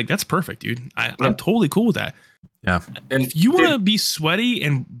 And like, that's perfect, dude. I'm totally cool with that. Yeah. And if you want to be sweaty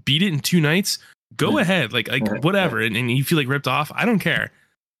and beat it in 2 nights, go ahead. Like whatever. And you feel like ripped off, I don't care.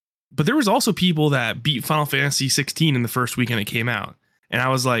 But there was also people that beat Final Fantasy 16 in the first weekend it came out. And I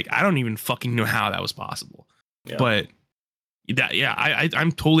was like, I don't even fucking know how that was possible. Yeah. But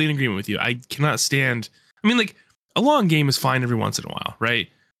I'm totally in agreement with you. I cannot stand. I mean, like, a long game is fine every once in a while, right?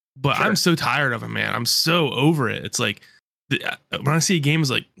 but Sure. I'm so tired of it, man. I'm so over it. It's like when I see a game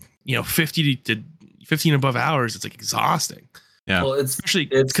is like 50 to 15 above hours, it's like exhausting. Yeah. Well, Especially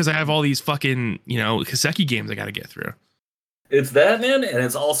because I have all these fucking Kaseki games I got to get through. it's that, man, and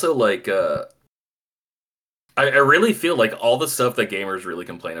it's also like I really feel like all the stuff that gamers really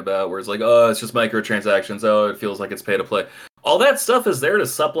complain about, where it's like, oh, it's just microtransactions, oh, it feels like it's pay to play. All that stuff is there to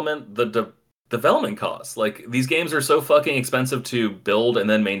supplement the development costs. Like these games are so fucking expensive to build and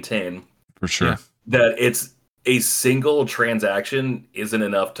then maintain For sure. Yeah. that it's a single transaction isn't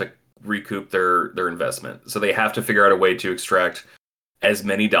enough to recoup their investment. So they have to figure out a way to extract as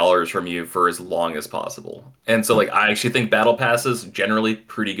many dollars from you for as long as possible. And so like I actually think battle passes generally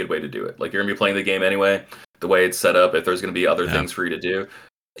pretty good way to do it. Like you're gonna be playing the game anyway, the way it's set up, if there's gonna be other things for you to do.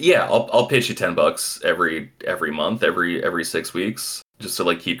 Yeah, I'll pitch you $10 every month, every 6 weeks, just to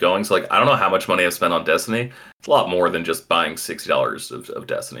like keep going. So like I don't know how much money I've spent on Destiny. It's a lot more than just buying $60 of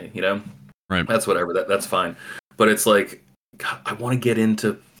Destiny, Right. That's whatever. That's fine. But it's like, God, I want to get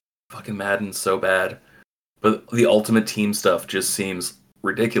into fucking Madden so bad. But the Ultimate Team stuff just seems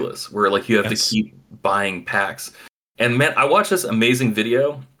ridiculous. Where like you have to keep buying packs. And man, I watched this amazing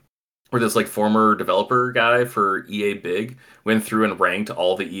video where this like former developer guy for EA Big went through and ranked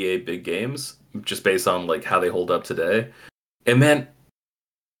all the EA Big games just based on like how they hold up today. And man,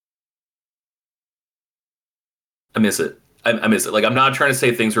 I miss it. I miss it. Like I'm not trying to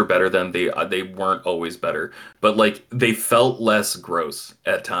say things were better than they weren't always better, but like they felt less gross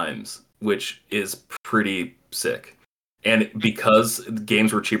at times, which is pretty sick. And because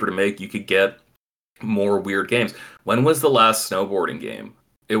games were cheaper to make, you could get more weird games. When was the last snowboarding game?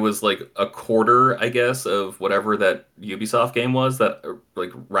 It was like a quarter, I guess, of whatever that Ubisoft game was, that like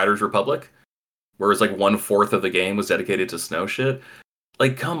Riders Republic, whereas like 1/4 of the game was dedicated to snow shit.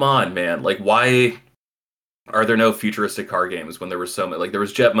 Like, come on, man. Like, why are there no futuristic car games when there was so many? Like, there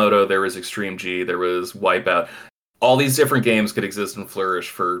was Jet Moto, there was Extreme G, there was Wipeout. All these different games could exist and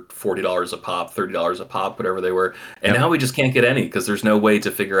flourish for $40 a pop, $30 a pop, whatever they were. And now we just can't get any because there's no way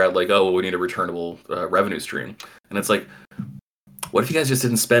to figure out, like, oh, well, we need a returnable revenue stream. And it's like, what if you guys just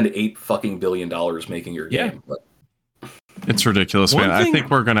didn't spend $8 billion making your game? It's ridiculous, One man. I thing- think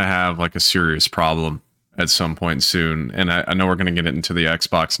we're going to have like a serious problem at some point soon. And I know we're going to get into the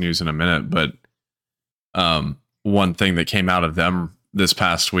Xbox news in a minute, but one thing that came out of them this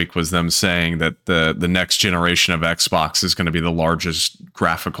past week was them saying that the next generation of Xbox is going to be the largest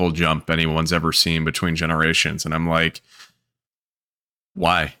graphical jump anyone's ever seen between generations. And I'm like,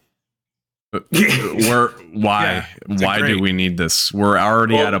 why? Why do we need this? We're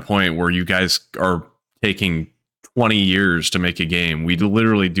already at a point where you guys are taking 20 years to make a game. We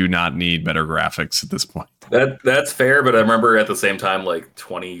literally do not need better graphics at this point. That's fair, but I remember at the same time, like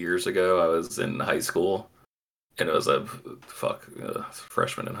 20 years ago, I was in high school, and it was a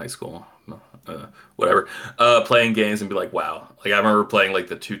freshman in high school, whatever, playing games and be like, wow. Like I remember playing like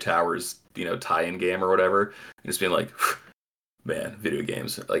the Two Towers, tie-in game or whatever, and just being like, man, video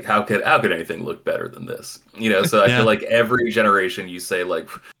games, like how could anything look better than this? So I feel like every generation you say like,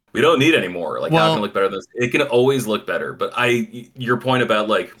 we don't need any more. Like how can it look better than this? It can always look better, but your point about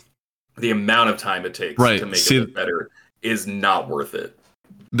like the amount of time it takes to make it look better is not worth it.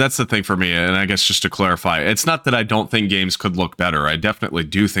 That's the thing for me. And I guess just to clarify, it's not that I don't think games could look better. I definitely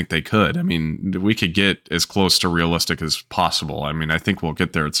do think they could. I mean, we could get as close to realistic as possible. I mean, I think we'll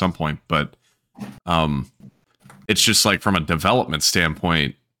get there at some point, but it's just like from a development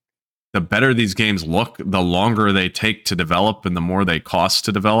standpoint, the better these games look, the longer they take to develop and the more they cost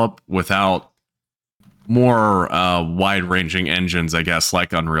to develop without more wide-ranging engines, I guess,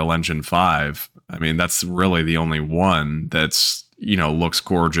 like Unreal Engine 5. I mean, that's really the only one that's, looks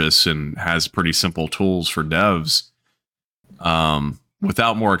gorgeous and has pretty simple tools for devs.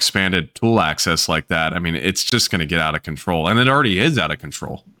 Without more expanded tool access like that, I mean, it's just going to get out of control. And it already is out of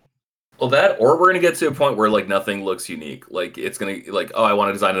control. Well, that, or we're going to get to a point where like nothing looks unique. Like it's going to like, oh, I want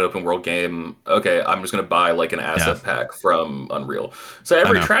to design an open world game. Okay, I'm just going to buy like an asset pack from Unreal. So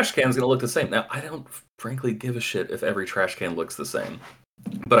every trash can is going to look the same. Now, I don't frankly give a shit if every trash can looks the same.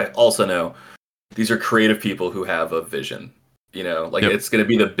 But I also know these are creative people who have a vision. It's going to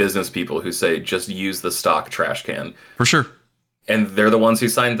be the business people who say, just use the stock trash can. For sure. And they're the ones who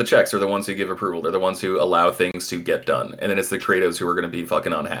sign the checks. They're the ones who give approval. They're the ones who allow things to get done. And then it's the creatives who are going to be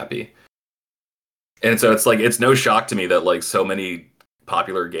fucking unhappy. And so it's like, it's no shock to me that like so many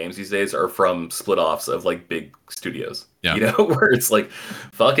popular games these days are from split offs of like big studios. Where it's like,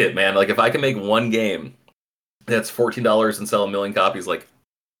 fuck it, man. Like if I can make one game that's $14 and sell 1 million copies, like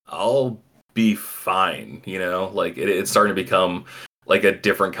I'll be fine. Like it's starting to become like a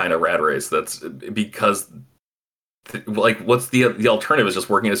different kind of rat race. That's because like, what's the alternative? Is just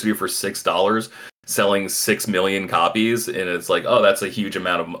working at a studio for $6, selling 6 million copies, and it's like, oh, that's a huge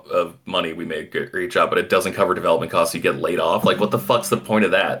amount of money we made. Great job, but it doesn't cover development costs. You get laid off. Like, what the fuck's the point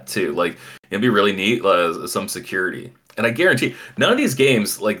of that? Too, like, it'd be really neat, some security. And I guarantee none of these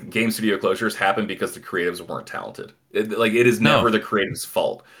games, like game studio closures, happen because the creatives weren't talented. It is never the creatives'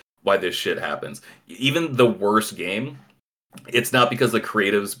 fault why this shit happens. Even the worst game, it's not because the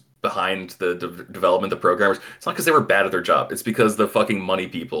creatives behind the development, the programmers, it's not because they were bad at their job. It's because the fucking money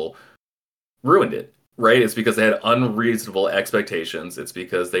people ruined it, right? It's because they had unreasonable expectations. It's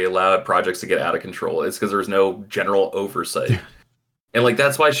because they allowed projects to get out of control. It's because there was no general oversight. And like,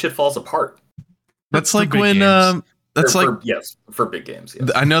 that's why shit falls apart. That's like when for big games. Yes.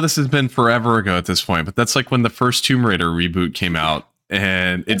 I know this has been forever ago at this point, but that's like when the first Tomb Raider reboot came out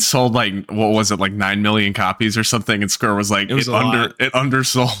and it sold like, what was it, like 9 million copies or something, and Square was like, it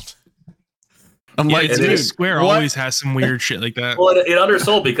undersold. I'm like, dude, Square always has some weird shit like that. Well, it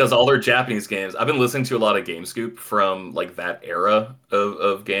undersold because all their Japanese games. I've been listening to a lot of GameScoop from like that era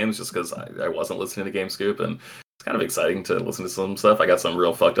of games, just because I wasn't listening to GameScoop, and it's kind of exciting to listen to some stuff. I got some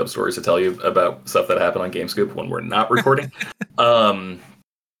real fucked up stories to tell you about stuff that happened on GameScoop when we're not recording.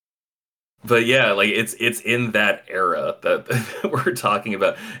 But yeah, like it's in that era that we're talking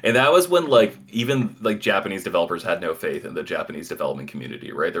about, and that was when like even like Japanese developers had no faith in the Japanese development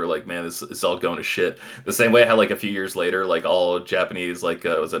community, right? They were like, man, this is all going to shit. The same way how like a few years later, like all Japanese like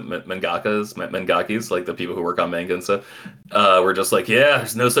was it mangakis, like the people who work on manga and stuff, were just like, yeah,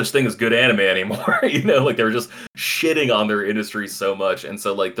 there's no such thing as good anime anymore. You know, like they were just shitting on their industry so much, and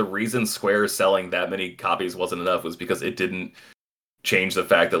so like the reason Square selling that many copies wasn't enough was because it didn't change the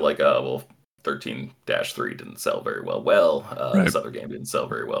fact that like 13-3 didn't sell very well. Right. This other game didn't sell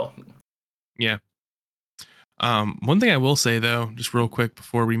very well. Yeah. One thing I will say though, just real quick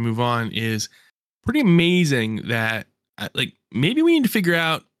before we move on, is pretty amazing that like maybe we need to figure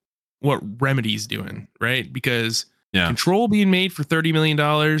out what Remedy's doing, right? Because Control being made for $30 million,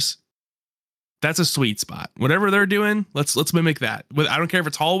 that's a sweet spot. Whatever they're doing, let's mimic that. I don't care if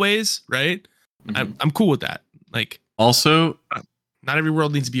it's hallways, right? Mm-hmm. I'm cool with that. Like, also, not every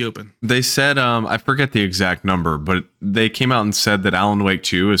world needs to be open. They said, I forget the exact number, but they came out and said that Alan Wake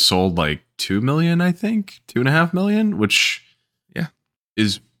 2 has sold like 2 million, I think, 2.5 million, which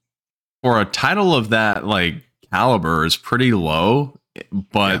is for a title of that like caliber is pretty low.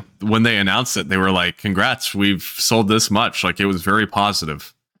 But when they announced it, they were like, congrats, we've sold this much. Like, it was very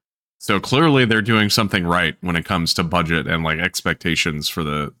positive. So clearly they're doing something right when it comes to budget and like expectations for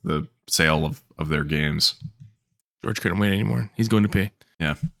the sale of their games. George couldn't wait anymore. He's going to pay.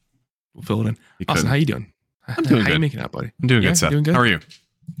 Yeah. We'll fill it in. Austin, how you doing? I'm doing good. How you making out, buddy? I'm doing good, Seth. Doing good? How are you?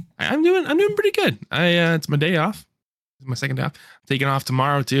 I'm doing pretty good. It's my day off. It's my second day off. I'm taking off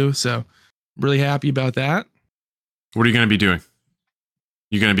tomorrow too, so really happy about that. What are you going to be doing?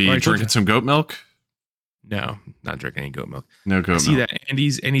 You going to be drinking some goat milk? No, not drinking any goat milk. No goat milk. See that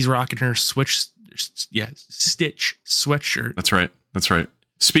Andy's rocking her Stitch sweatshirt. That's right.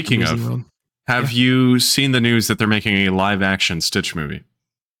 Speaking of, have you seen the news that they're making a live action Stitch movie?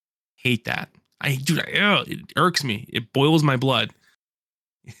 Hate that. It irks me. It boils my blood.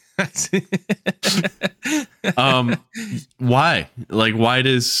 Why? Like, why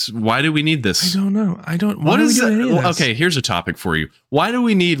do we need this? I don't know. What is that? Okay, here's a topic for you. Why do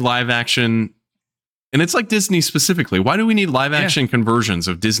we need live action? And it's like Disney specifically. Why do we need live action conversions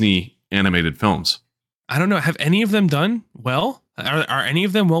of Disney animated films? I don't know. Have any of them done well? Are any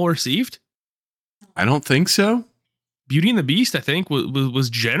of them well received? I don't think so. Beauty and the Beast, I think, was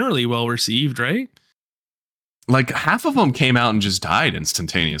generally well received, right? Like half of them came out and just died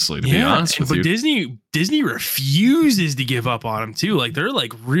instantaneously, to be honest with you. But Disney refuses to give up on them too. Like they're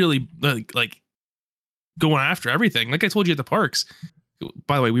like really like going after everything. Like I told you at the parks.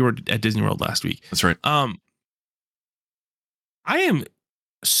 By the way, we were at Disney World last week. That's right. I am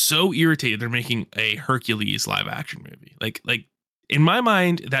so irritated they're making a Hercules live action movie. Like in my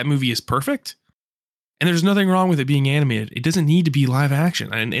mind, that movie is perfect. And there's nothing wrong with it being animated. It doesn't need to be live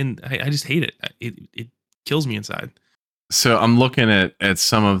action. And I just hate it. It kills me inside. So I'm looking at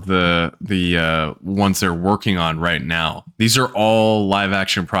some of the ones they're working on right now. These are all live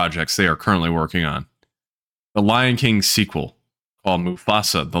action projects they are currently working on. The Lion King sequel called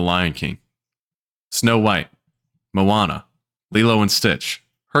Mufasa, The Lion King. Snow White, Moana, Lilo and Stitch,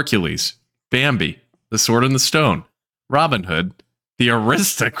 Hercules, Bambi, The Sword and the Stone, Robin Hood, The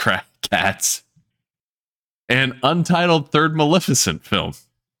Aristocats, and untitled third Maleficent film.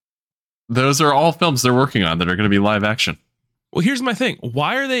 Those are all films they're working on that are going to be live action. Well, here's my thing.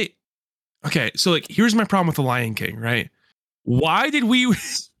 Why are they... Okay, so like, here's my problem with The Lion King, right? Why did we...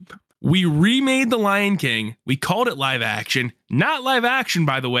 We remade The Lion King. We called it live action. Not live action,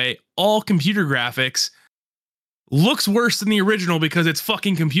 by the way. All computer graphics. Looks worse than the original because it's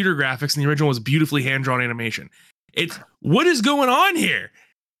fucking computer graphics and the original was beautifully hand-drawn animation. What is going on here?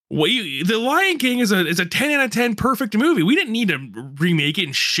 The Lion King is a 10 out of 10 perfect movie. We didn't need to remake it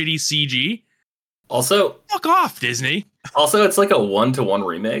in shitty CG. Also, fuck off, Disney. Also, it's like a 1-to-1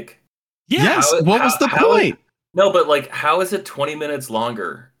 remake. Yes. What was the point? No, but like, how is it 20 minutes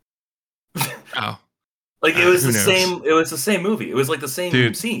longer? Oh, like it was the same. It was the same movie. It was like the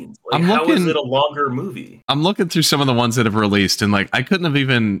same scenes. Like, how is it a longer movie? I'm looking through some of the ones that have released, and like I couldn't have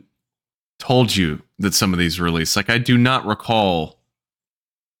even told you that some of these released. Like I do not recall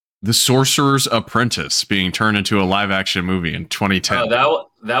The Sorcerer's Apprentice being turned into a live action movie in 2010. That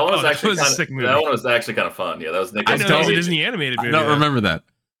one was actually a sick movie. That one was actually kind of fun. Yeah, that was I know that was a Disney animated movie. I don't remember that.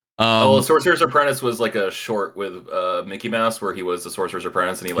 The Sorcerer's Apprentice was like a short with Mickey Mouse where he was the Sorcerer's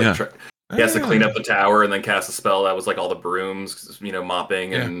Apprentice and he he has to clean up the tower and then cast a spell that was like all the brooms,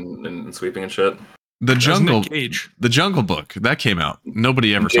 mopping and sweeping and shit. The Jungle Book that came out.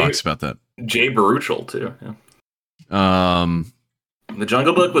 Nobody ever talks about that. Jay Baruchel too. Yeah. The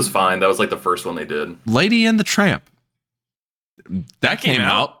Jungle Book was fine. That was like the first one they did. Lady and the Tramp. That came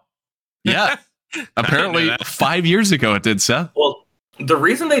out. Yeah. Apparently 5 years ago it did, Seth. Well, the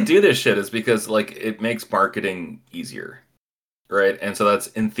reason they do this shit is because like it makes marketing easier. Right, and so that's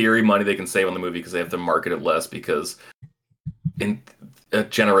in theory money they can save on the movie because they have to market it less because a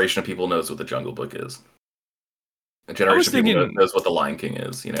generation of people knows what the Jungle Book is. A generation of people knows what the Lion King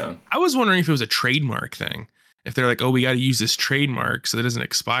is. I was wondering if it was a trademark thing. If they're like, oh, we got to use this trademark so that it doesn't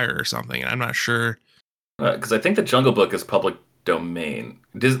expire or something. And I'm not sure. Because I think the Jungle Book is public domain.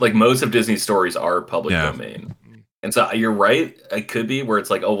 Like most of Disney's stories are public domain, and so you're right. It could be where it's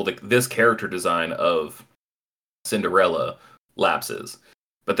like, oh, well, this character design of Cinderella lapses,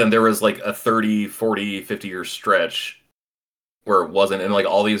 but then there was like a 30, 40, 50 year stretch where it wasn't, and like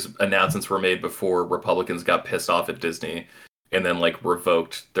all these announcements were made before Republicans got pissed off at Disney and then like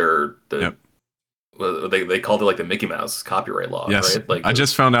revoked they called it like the Mickey Mouse copyright law. Yes, right? Like I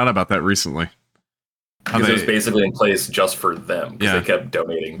just found out about that recently because it was basically in place just for them because they kept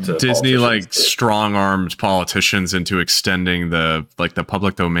donating to Disney. Like strong-armed politicians into extending the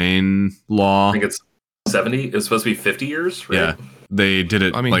public domain law. I think it's 70. It's supposed to be 50 years, right? Yeah, they did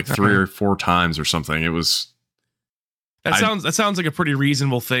it like 3 or 4 times or something. It was that sounds like a pretty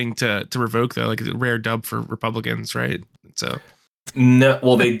reasonable thing to revoke, though. Like a rare dub for Republicans, right? So no,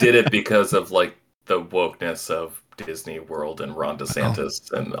 well, they did it because of like the wokeness of Disney World and Ron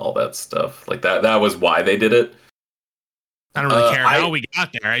DeSantis and all that stuff. Like that was why they did it. I don't really care how we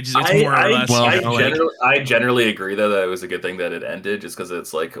got there. It's more or less. I generally agree though that it was a good thing that it ended, just because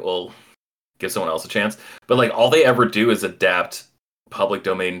it's like, well, give someone else a chance. But like all they ever do is adapt public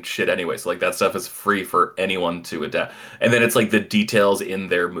domain shit anyway. So like that stuff is free for anyone to adapt. And then it's like the details in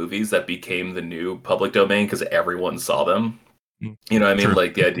their movies that became the new public domain because everyone saw them. You know what I mean? True.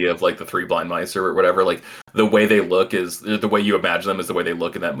 Like the idea of like the 3 blind mice or whatever, like the way they look is the way you imagine them is the way they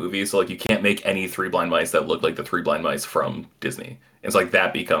look in that movie. So like you can't make any 3 blind mice that look like the 3 blind mice from Disney. It's like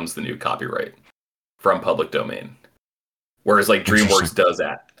that becomes the new copyright from public domain. Whereas like DreamWorks does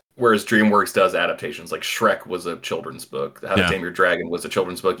that. Whereas DreamWorks does adaptations. Like Shrek was a children's book. How to Tame Your Dragon was a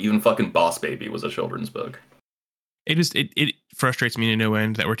children's book. Even fucking Boss Baby was a children's book. It frustrates me to no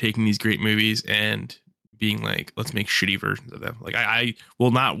end that we're taking these great movies and being like, let's make shitty versions of them. Like I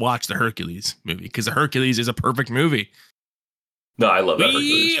will not watch the Hercules movie because the Hercules is a perfect movie. No, I love that.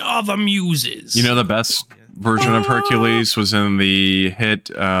 We are the Muses. You know, the best version of Hercules was in the hit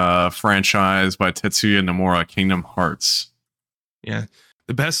franchise by Tetsuya Nomura, Kingdom Hearts. Yeah.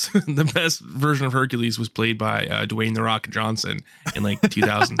 The best version of Hercules was played by Dwayne "The Rock" Johnson in like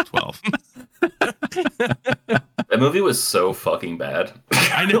 2012. That movie was so fucking bad.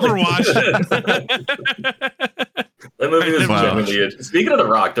 I never watched it. That movie was genuinely. Speaking of The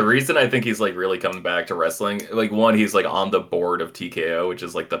Rock, the reason I think he's like really coming back to wrestling, like one, he's like on the board of TKO, which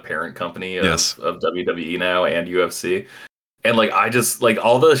is like the parent company of WWE now and UFC. And like I just like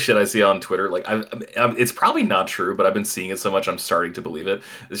all the shit I see on Twitter, like it's probably not true, but I've been seeing it so much I'm starting to believe it.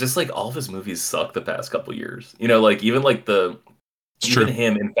 It's just like all of his movies suck the past couple years. You know, like even like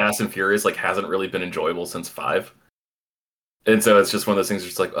him in Fast and Furious like hasn't really been enjoyable since 5. And so it's just one of those things.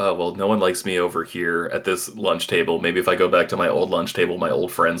 Just like, oh well, no one likes me over here at this lunch table. Maybe if I go back to my old lunch table, my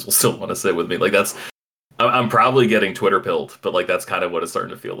old friends will still want to sit with me. Like I'm probably getting Twitter pilled, but like that's kind of what it's starting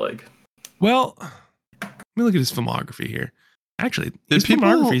to feel like. Well, let me look at his filmography here. Actually, his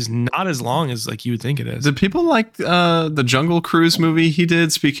filmography is not as long as like you would think it is. Did people like the Jungle Cruise movie he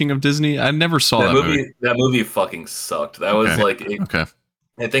did? Speaking of Disney, I never saw that movie. That movie fucking sucked. That was like okay.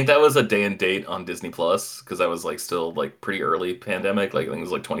 I think that was a day and date on Disney Plus because I was like still like pretty early pandemic. Like I think it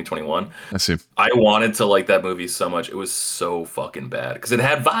was like 2021. I see. I wanted to like that movie so much. It was so fucking bad because it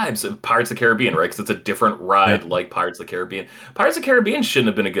had vibes of Pirates of the Caribbean, right? Because it's a different ride like Pirates of the Caribbean. Pirates of the Caribbean shouldn't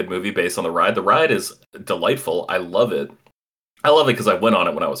have been a good movie based on the ride. The ride is delightful. I love it. I love it because I went on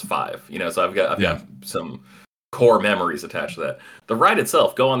it when I was 5. You know, so I've got some core memories attached to that. The ride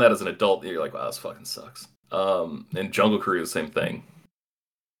itself, go on that as an adult, you're like, wow, this fucking sucks. And Jungle Cruise, same thing.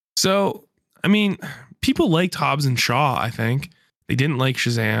 So, I mean, people liked Hobbs and Shaw, I think. They didn't like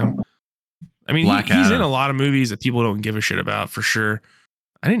Shazam. I mean, he's in a lot of movies that people don't give a shit about, for sure.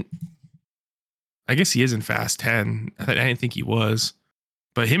 I guess he is in Fast 10. I didn't think he was.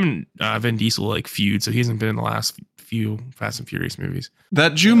 But him and Vin Diesel like feud, so he hasn't been in the last few Fast and Furious movies.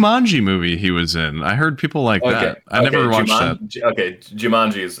 That Jumanji movie he was in, I heard people like that. I never watched that. Okay,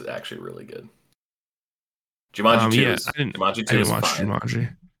 Jumanji is actually really good. Jumanji 2 is, I didn't watch fine.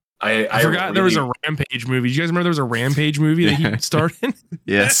 Jumanji. I forgot there was a Rampage movie. Do you guys remember there was a Rampage movie that he starred in?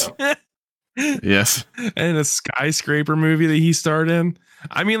 Yes. Yes. And a skyscraper movie that he starred in.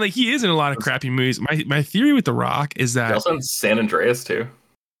 I mean, like, he is in a lot of crappy movies. My theory with The Rock is that... He also in San Andreas, too.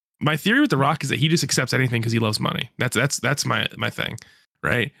 My theory with The Rock is that he just accepts anything because he loves money. That's my thing,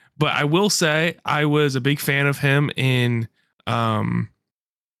 right? But I will say I was a big fan of him in where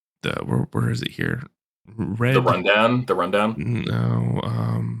is it here? The Rundown. No,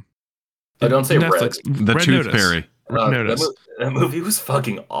 I don't say Netflix. The Red Tooth Notice. Fairy. Notice. That movie was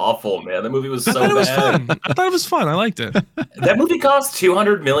fucking awful, man. That movie was so bad. It was fun. I thought it was fun. I liked it. That movie cost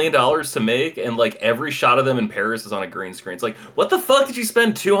 $200 million to make, and like every shot of them in Paris is on a green screen. It's like, what the fuck did you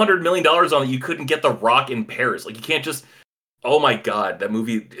spend $200 million on that you couldn't get The Rock in Paris? Like, you can't just... Oh my god, that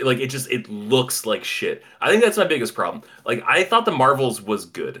movie, like, it looks like shit. I think that's my biggest problem. Like, I thought The Marvels was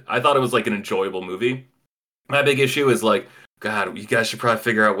good. I thought it was like an enjoyable movie. My big issue is like, God, you guys should probably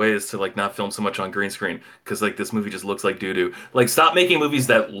figure out ways to like not film so much on green screen because like this movie just looks like doo-doo. Like, stop making movies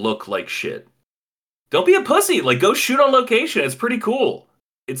that look like shit. Don't be a pussy. Like, go shoot on location. It's pretty cool.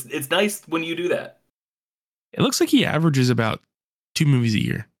 It's nice when you do that. It looks like he averages about 2 movies a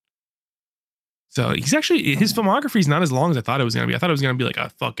year. So he's actually, his filmography is not as long as I thought it was going to be. I thought it was going to be like a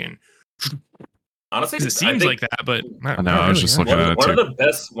fucking... Honestly, it seems like that, but I know. I was just looking at it too.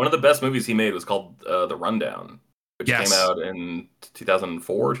 One of the best movies he made was called The Rundown, which came out in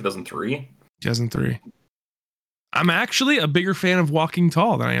 2004, 2003. 2003. I'm actually a bigger fan of Walking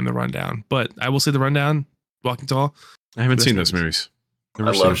Tall than I am The Rundown, but I will say The Rundown, Walking Tall. I haven't seen those movies. I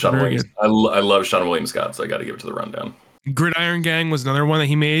love Sean Williams. I love Sean William Scott, so I got to give it to The Rundown. Gridiron Gang was another one that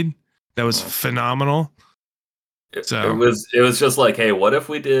he made that was phenomenal. It was just like, hey, what if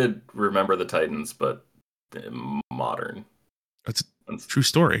we did Remember the Titans, but modern? That's a true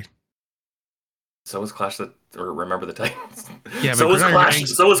story. So was Remember the Titans. Yeah, so was Clash.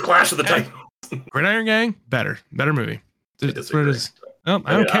 So was Clash of the Titans. Gridiron Gang, better movie. That's what it is. Oh,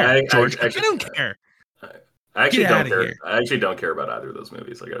 I don't care, George. I don't care. I actually don't care. Here. I actually don't care about either of those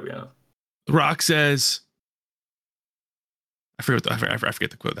movies. I gotta be honest. The Rock says, I forget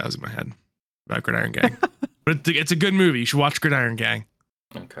the quote that was in my head about Gridiron Gang. But it's a good movie. You should watch Gridiron Gang.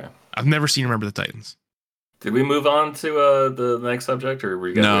 Okay. I've never seen Remember the Titans. Did we move on to the next subject, or were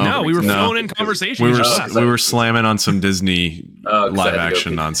you guys? No, we were flowing in conversation. We were slamming on some Disney live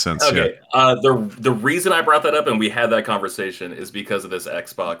action nonsense. Okay. Yeah. The reason I brought that up and we had that conversation is because of this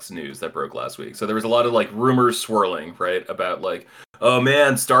Xbox news that broke last week. So there was a lot of like rumors swirling, right, about like, oh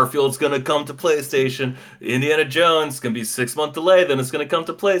man, Starfield's gonna come to PlayStation. Indiana Jones gonna be 6-month delay, then it's gonna come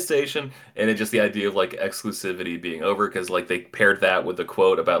to PlayStation, and it just the idea of like exclusivity being over because like they paired that with the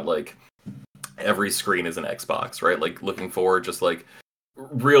quote about like every screen is an Xbox, right? Like looking forward, just like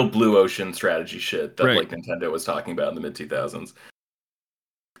real blue ocean strategy shit that like Nintendo was talking about in the mid 2000s.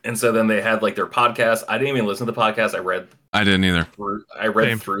 And so then they had like their podcast. I didn't even listen to the podcast. I didn't either. I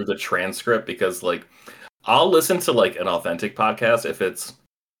read through the transcript because like I'll listen to like an authentic podcast if it's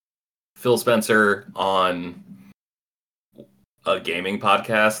Phil Spencer on a gaming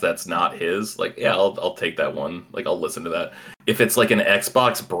podcast that's not his. Like, yeah, I'll take that one. Like, I'll listen to that. If it's like an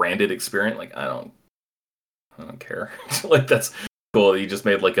Xbox branded experience, like I don't care. Like, that's cool. You just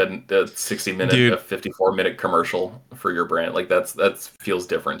made like a 60-minute, a 54-minute commercial for your brand. Like that feels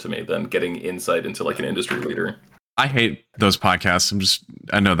different to me than getting insight into like an industry leader. I hate those podcasts.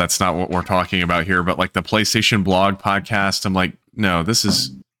 I know that's not what we're talking about here, but like the PlayStation blog podcast, I'm like, no,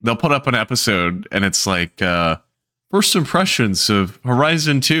 they'll put up an episode and it's like, first impressions of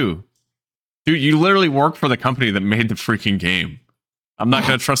Horizon 2. Dude, you literally work for the company that made the freaking game. I'm not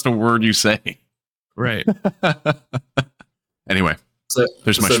going to trust a word you say. Right. Anyway, So,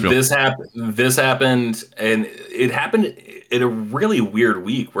 There's my so spiel. this happened, and it happened in a really weird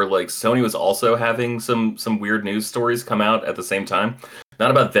week where like Sony was also having some weird news stories come out at the same time.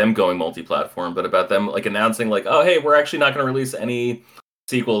 Not about them going multi-platform, but about them like announcing like, oh hey, we're actually not going to release any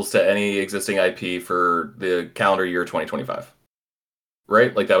sequels to any existing IP for the calendar year 2025.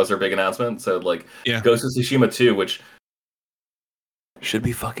 Right? Like that was their big announcement. So like Yeah. Ghost of Tsushima 2, which should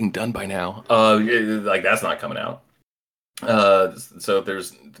be fucking done by now. Like that's not coming out. So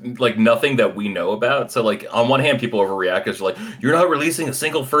there's like nothing that we know about. So like on one hand, people overreact because like you're not releasing a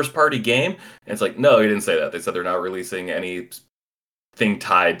single first party game. And it's like no, he didn't say that. They said they're not releasing anything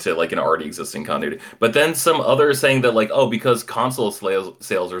tied to like an already existing continuity. But then some others saying that like oh because console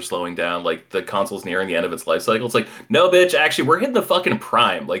sales are slowing down, like the console's nearing the end of its life cycle. It's like no, bitch. Actually, we're hitting the fucking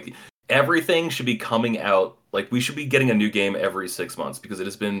prime. Like everything should be coming out. Like we should be getting a new game every 6 months because it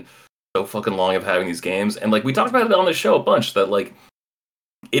has been so fucking long of having these games. And like we talked about it on the show a bunch that like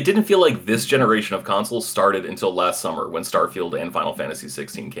it didn't feel like this generation of consoles started until last summer when Starfield and Final Fantasy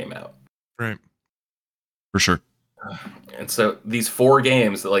 16 came out. Right. For sure. And so these 4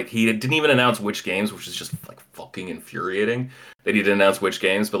 games, like he didn't even announce which games, which is just like fucking infuriating that he didn't announce which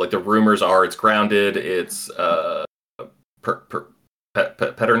games. But like the rumors are, it's Grounded, it's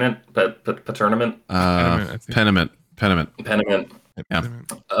Peternament, Peniment. Yeah.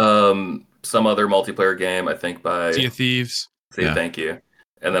 Some other multiplayer game, I think by Sea of Thieves. Thank you.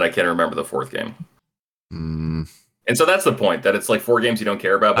 And then I can't remember the 4th game. Mm. And so that's the point, that it's like 4 games you don't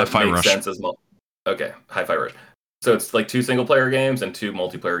care about, but Hi-Fi make Rush. sense as okay, Hi-Fi Rush. So it's like 2 single player games and 2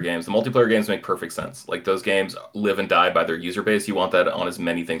 multiplayer games. The multiplayer games make perfect sense. Like those games live and die by their user base. You want that on as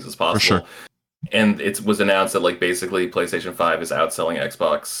many things as possible. For sure. And it was announced that like basically PlayStation 5 is outselling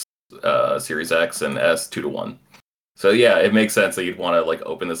Xbox Series X and S 2-1. So yeah, it makes sense that you'd want to like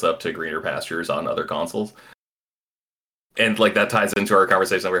open this up to greener pastures on other consoles. And like that ties into our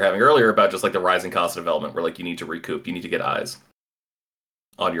conversation that we were having earlier about just like the rising cost of development, where like you need to recoup, you need to get eyes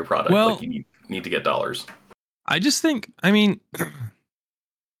on your product. Well, like you need to get dollars. I just think, I mean,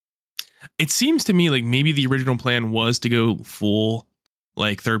 it seems to me like maybe the original plan was to go full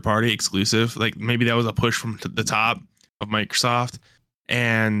like third party exclusive. Like maybe that was a push from the top of Microsoft,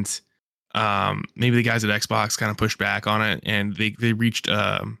 and maybe the guys at Xbox kind of pushed back on it, and they reached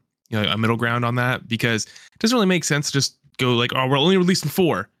a middle ground on that, because it doesn't really make sense to just go like, oh, we're only releasing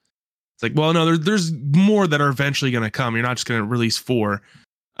 4. It's like, well, no, there's more that are eventually going to come. You're not just going to release 4.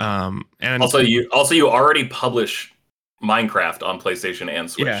 And also you already publish Minecraft on PlayStation and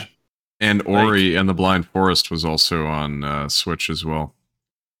Switch. Yeah. And Ori and the Blind Forest was also on Switch as well.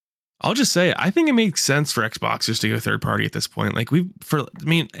 I'll just say, I think it makes sense for Xbox just to go third party at this point. Like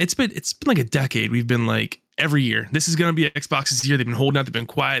it's been like a decade. We've been like every year, this is going to be Xbox's year. They've been holding out. They've been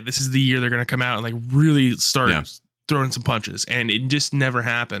quiet. This is the year they're going to come out and like really start throwing some punches. And it just never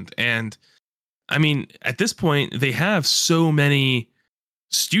happened. And I mean, at this point, they have so many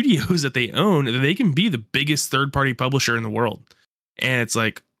studios that they own that they can be the biggest third party publisher in the world. And it's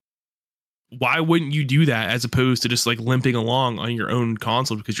like, why wouldn't you do that as opposed to just like limping along on your own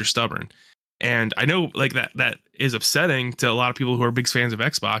console because you're stubborn? And I know like that is upsetting to a lot of people who are big fans of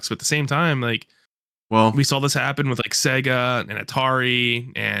Xbox, but at the same time, like, well, we saw this happen with like Sega and Atari,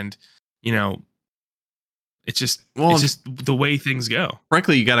 and it's just the way things go.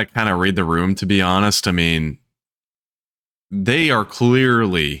 Frankly, you got to kind of read the room, to be honest. I mean, they are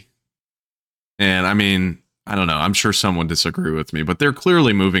clearly, and I mean, I don't know, I'm sure someone disagree with me, but they're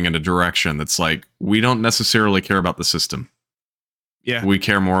clearly moving in a direction that's like, we don't necessarily care about the system. Yeah. We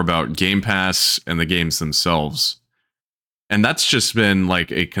care more about Game Pass and the games themselves. And that's just been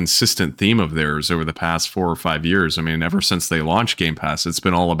like a consistent theme of theirs over the past 4 or 5 years. I mean, ever since they launched Game Pass, it's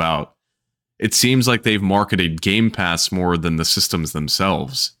been all about, it seems like they've marketed Game Pass more than the systems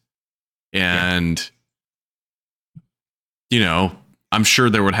themselves. And, I'm sure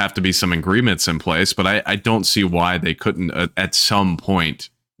there would have to be some agreements in place, but I don't see why they couldn't at some point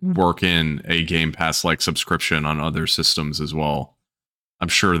work in a Game Pass like subscription on other systems as well. I'm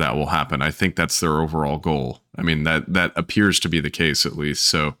sure that will happen. I think that's their overall goal. I mean, that appears to be the case, at least.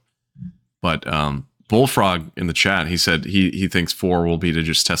 So, but Bullfrog in the chat, he said he thinks 4 will be to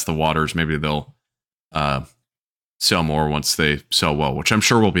just test the waters. Maybe they'll sell more once they sell well, which I'm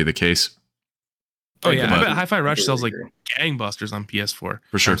sure will be the case. Oh yeah, I bet Hi-Fi Rush sells like gangbusters on PS4.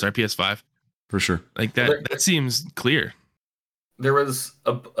 For sure. I'm sorry, PS5. For sure. Like that seems clear. There was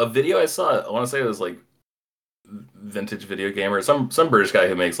a video I saw, I want to say it was like Vintage Video Gamer, some British guy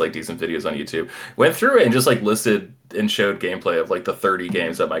who makes like decent videos on YouTube, went through it and just like listed and showed gameplay of like the 30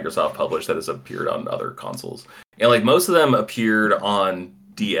 games that Microsoft published that has appeared on other consoles. And like most of them appeared on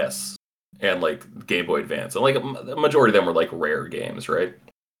DS and like Game Boy Advance, and like the majority of them were like rare games, right?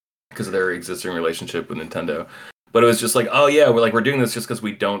 Because of their existing relationship with Nintendo. But it was just like, oh yeah, we're doing this just because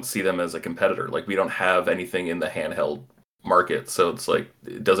we don't see them as a competitor. Like we don't have anything in the handheld market, so it's like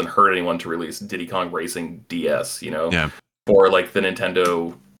it doesn't hurt anyone to release Diddy Kong Racing DS, Yeah. for like the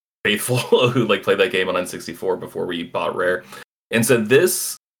Nintendo faithful who like played that game on N64 before we bought Rare. And so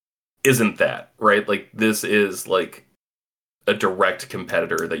this isn't that, right? Like this is like a direct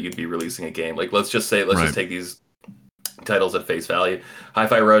competitor that you'd be releasing a game. Like let's just take these titles at face value.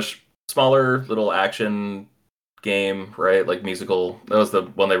 Hi-Fi Rush, smaller little action game, right? Like musical. That was the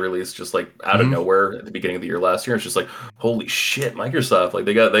one they released just like out of nowhere at the beginning of the year last year. It's just like, holy shit, Microsoft! Like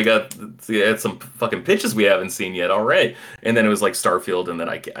they had some fucking pitches we haven't seen yet. All right, and then it was like Starfield, and then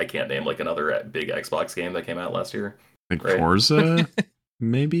I can't name like another big Xbox game that came out last year. Like right? Forza,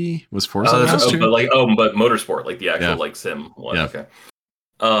 maybe was Forza last year. But Motorsport, like the actual like sim one. Yeah. Okay.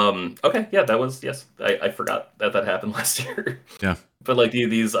 Okay, yeah, that was yes. I forgot that happened last year. Yeah. But like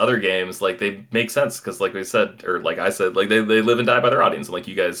these other games, like they make sense because, like we said, or like I said, like they live and die by their audience, and like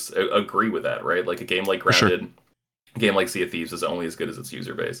you guys agree with that, right? Like a game like Grounded, a game like Sea of Thieves is only as good as its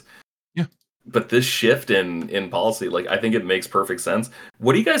user base. Yeah. But this shift in policy, like I think it makes perfect sense.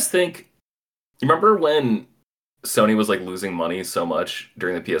 What do you guys think? You remember when Sony was like losing money so much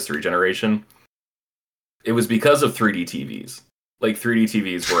during the PS3 generation? It was because of 3D TVs. Like 3D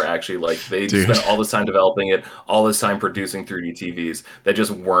TVs were actually like they spent all this time developing it, all this time producing 3D TVs that just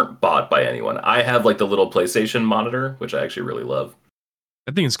weren't bought by anyone. I have like the little PlayStation monitor, which I actually really love.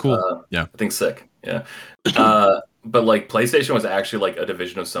 I think it's cool. Yeah, I think sick. Yeah, but like PlayStation was actually like a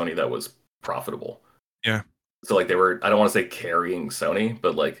division of Sony that was profitable. Yeah. So like they were, I don't want to say carrying Sony,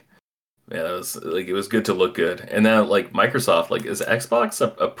 but like yeah, it was good to look good. And then like Microsoft, like is Xbox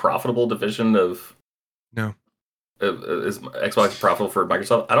a profitable division of? No. Is Xbox profitable for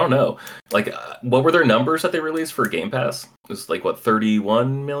Microsoft? I don't know. Like, what were their numbers that they released for Game Pass? It was like, what,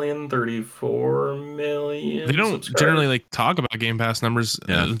 31 million, 34 million? They don't generally like talk about Game Pass numbers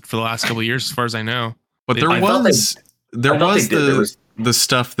for the last couple of years, as far as I know. But there was the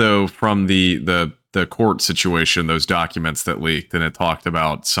stuff though from the court situation, those documents that leaked, and it talked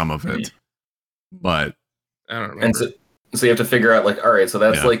about some of it. But I don't remember. And so you have to figure out like, all right, so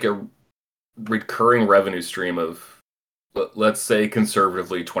that's like a recurring revenue stream of, let's say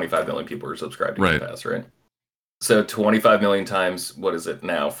conservatively 25 million people are subscribed to Game Pass, right? So 25 million times, what is it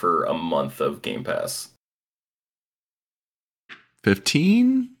now for a month of Game Pass?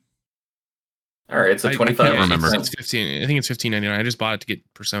 15? All right, so 25. I can't remember. It's 15. I think it's $15.99. I just bought it to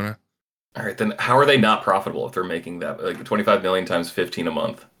get Persona. All right, then how are they not profitable if they're making that like 25 million times 15 a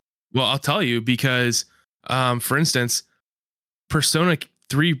month? Well, I'll tell you because, for instance, Persona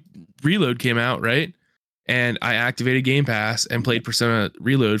 3 Reload came out, right? And I activated Game Pass and played Persona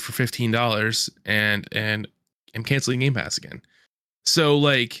Reload for $15 and I'm canceling Game Pass again. So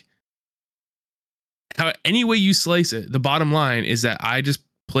like, how any way you slice it, the bottom line is that I just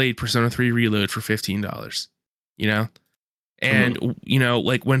played Persona 3 Reload for $15, you know? And you know,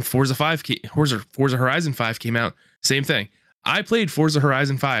 like when Forza Horizon 5 came out, same thing. I played Forza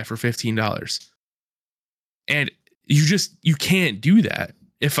Horizon 5 for $15. And you can't do that.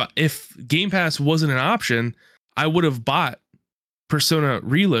 If Game Pass wasn't an option, I would have bought Persona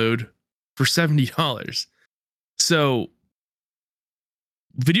Reload for $70. So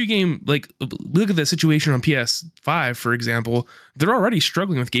video game, like look at the situation on PS5, for example, they're already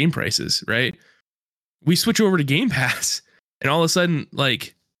struggling with game prices, right? We switch over to Game Pass and all of a sudden,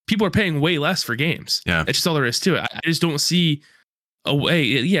 like people are paying way less for games. Yeah. That's just all there is to it. I just don't see a way.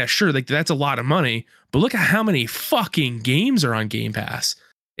 Yeah, sure. Like that's a lot of money, but look at how many fucking games are on Game Pass.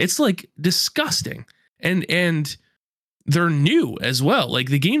 It's like disgusting. And they're new as well. Like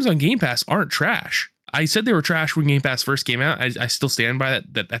the games on Game Pass aren't trash. I said they were trash when Game Pass first came out. I still stand by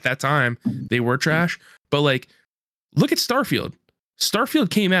that at that time they were trash. But like, look at Starfield.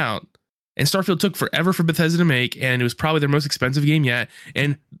 Starfield came out and Starfield took forever for Bethesda to make, and it was probably their most expensive game yet.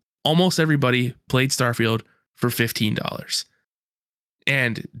 And almost everybody played Starfield for $15.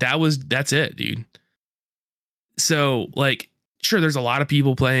 And that's it, dude. So like, sure, there's a lot of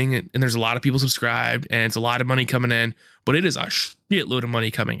people playing it and there's a lot of people subscribed and it's a lot of money coming in, but it is a shitload of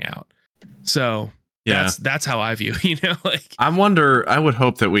money coming out. So that's how I view, you know, like I would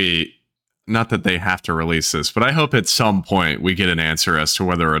hope that not that they have to release this, but I hope at some point we get an answer as to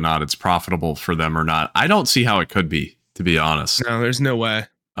whether or not it's profitable for them or not. I don't see how it could be, to be honest. No, there's no way.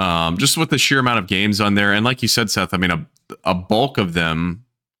 Just with the sheer amount of games on there. And like you said, Seth, I mean, a bulk of them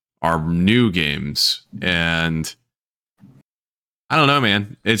are new games, and I don't know,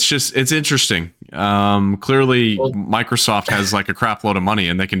 man. It's interesting. Clearly, Well- Microsoft has like a crap load of money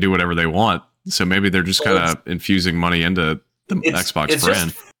and they can do whatever they want. So maybe they're just kind of infusing money into the Xbox it's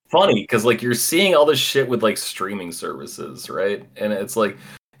brand. just funny because like you're seeing all this shit with like streaming services, right? And it's like,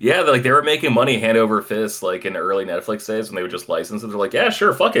 yeah, they were making money hand over fist like in early Netflix days when they would just license it. They're like, yeah,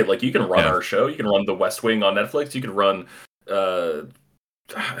 sure, fuck it. Like you can run our show, you can run The West Wing on Netflix, you can run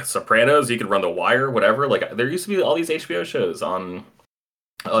Sopranos, you can run The Wire, whatever. Like there used to be all these HBO shows on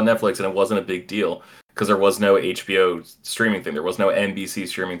Netflix, and it wasn't a big deal because there was no HBO streaming thing, there was no NBC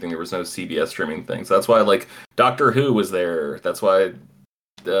streaming thing, there was no CBS streaming thing. So that's why like Doctor Who was there. That's why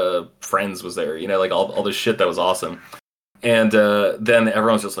Friends was there. You know, like all this shit that was awesome. And then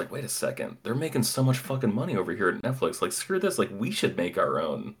everyone's just like, wait a second, they're making so much fucking money over here at Netflix. Like, screw this. Like, we should make our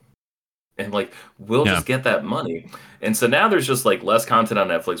own. And like, we'll just get that money. And so now there's just like less content on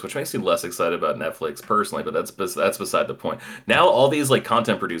Netflix, which makes me less excited about Netflix personally. But that's beside the point. Now all these like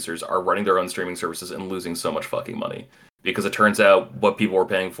content producers are running their own streaming services and losing so much fucking money because it turns out what people were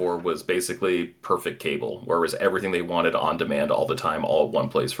paying for was basically perfect cable, where it was everything they wanted on demand all the time, all at one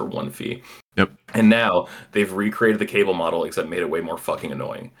place for one fee. Yep. And now they've recreated the cable model, except made it way more fucking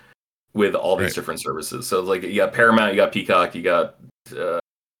annoying with all these different services. So like you got Paramount, you got Peacock, you got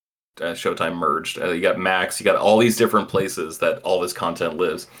Showtime merged, you got Max, you got all these different places that all this content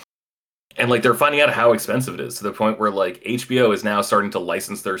lives. And like they're finding out how expensive it is to the point where like HBO is now starting to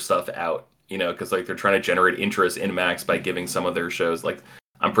license their stuff out, you know, because like they're trying to generate interest in Max by giving some of their shows. Like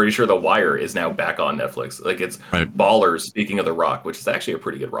I'm pretty sure The Wire is now back on Netflix. Like it's Ballers, speaking of The Rock, which is actually a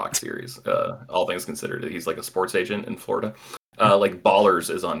pretty good Rock series, all things considered. He's like a sports agent in Florida. Like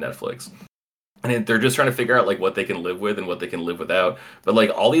Ballers is on Netflix. And they're just trying to figure out like what they can live with and what they can live without. But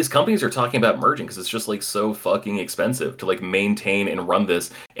like all these companies are talking about merging because it's just like so fucking expensive to like maintain and run this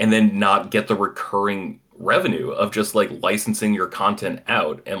and then not get the recurring revenue of just like licensing your content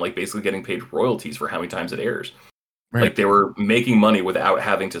out and like basically getting paid royalties for how many times it airs. Right. Like they were making money without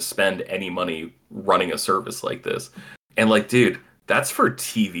having to spend any money running a service like this. And like, dude, that's for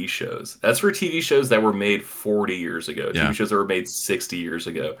TV shows. That's for TV shows that were made 40 years ago. TV shows that were made 60 years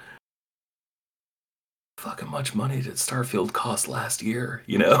ago. Fucking much money did Starfield cost last year?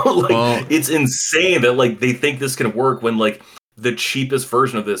 You know, like it's insane that like they think this can work when like the cheapest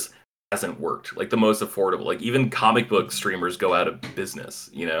version of this hasn't worked. Like the most affordable. Like even comic book streamers go out of business.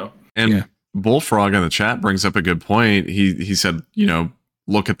 You know, and Bullfrog in the chat brings up a good point. He said, you know,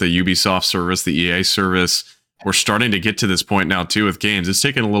 look at the Ubisoft service, the EA service. We're starting to get to this point now too with games. It's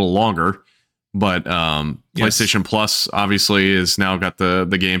taking a little longer. But PlayStation Plus obviously is now got the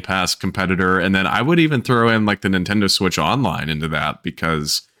Game Pass competitor. And then I would even throw in like the Nintendo Switch Online into that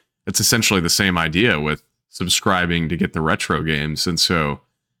because it's essentially the same idea with subscribing to get the retro games. And so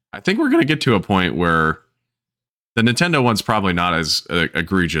I think we're going to get to a point where the Nintendo one's probably not as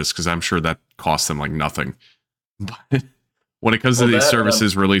egregious because I'm sure that costs them like nothing. But when it comes to these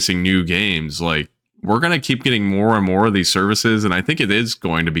services releasing new games, like, we're going to keep getting more and more of these services. And I think it is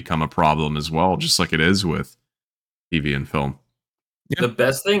going to become a problem as well, just like it is with TV and film. The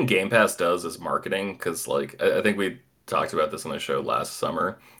best thing Game Pass does is marketing. Because like, I think we talked about this on the show last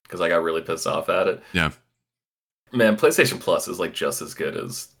summer because I got really pissed off at it. Yeah. Man, PlayStation Plus is like just as good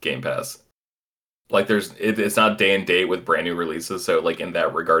as Game Pass. Like it's not day and date with brand new releases. So like in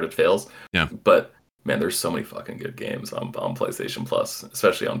that regard, it fails. Yeah. But man, there's so many fucking good games on PlayStation Plus,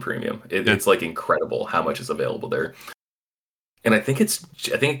 especially on Premium. It's like incredible how much is available there. And I think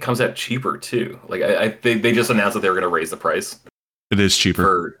it comes out cheaper too. Like they just announced that they were going to raise the price. It is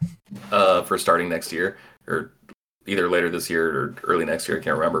cheaper for starting next year, or either later this year or early next year. I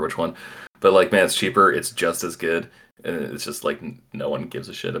can't remember which one. But like, man, it's cheaper. It's just as good. And it's just like no one gives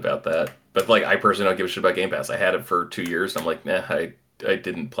a shit about that. But like, I personally don't give a shit about Game Pass. I had it for 2 years. And I'm like, nah, I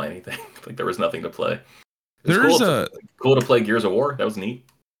didn't play anything. Like there was nothing to play. Cool to play Gears of War. That was neat.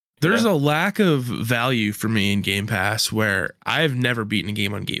 There's a lack of value for me in Game Pass where I've never beaten a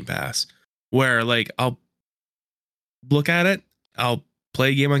game on Game Pass. Where like I'll look at it, I'll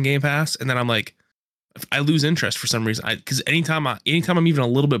play a game on Game Pass, and then I'm like, I lose interest for some reason. Because anytime I'm even a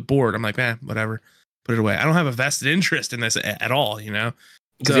little bit bored, I'm like, whatever, put it away. I don't have a vested interest in this at all, you know.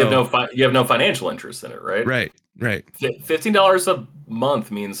 Because you have no financial interest in it, right? Right. $15 a month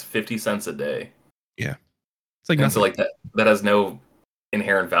means 50 cents a day. Yeah, it's like nothing. So like that has no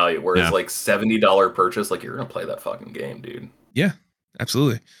inherent value. Whereas like $70 purchase, like you're gonna play that fucking game, dude. Yeah,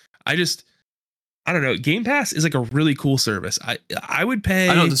 absolutely. I don't know. Game Pass is like a really cool service. I would pay.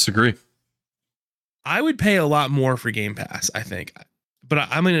 I don't disagree. I would pay a lot more for Game Pass, I think, but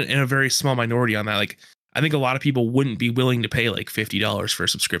I'm in a very small minority on that. Like, I think a lot of people wouldn't be willing to pay like $50 for a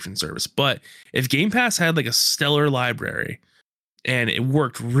subscription service. But if Game Pass had like a stellar library and it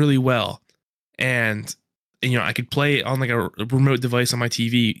worked really well. And I could play it on like a remote device on my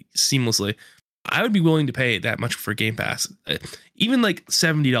TV seamlessly. I would be willing to pay that much for Game Pass, even like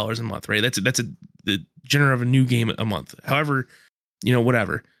 $70 a month, right? That's the general of a new game a month. However,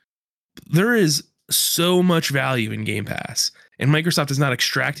 whatever. There is so much value in Game Pass, and Microsoft is not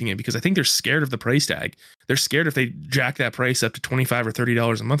extracting it because I think they're scared of the price tag. They're scared if they jack that price up to $25 or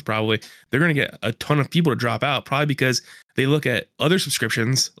 $30 a month, probably they're going to get a ton of people to drop out, probably because they look at other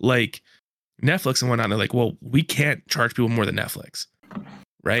subscriptions like Netflix and whatnot. And they're like, well, we can't charge people more than Netflix,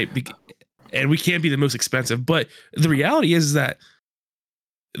 right? And we can't be the most expensive. But the reality is that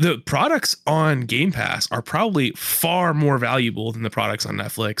the products on Game Pass are probably far more valuable than the products on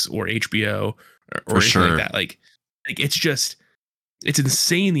Netflix or HBO or anything like that. Like it's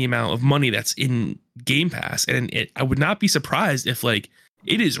insane the amount of money that's in Game Pass. And I would not be surprised if like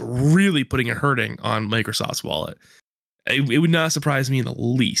it is really putting a hurting on Microsoft's wallet. It would not surprise me in the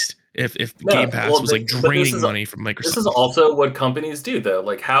least if Game Pass was like draining money from Microsoft. This is also what companies do, though.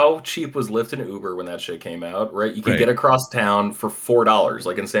 Like, how cheap was Lyft and Uber when that shit came out, right? You could get across town for $4.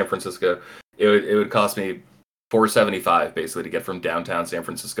 Like in San Francisco, it would cost me $4.75 basically to get from downtown San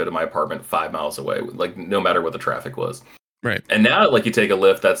Francisco to my apartment 5 miles away, like no matter what the traffic was. Right. And now, like, you take a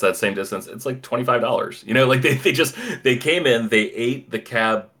Lyft, that's that same distance. It's like $25. Like they came in, they ate the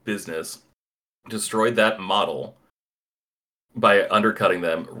cab business, destroyed that model by undercutting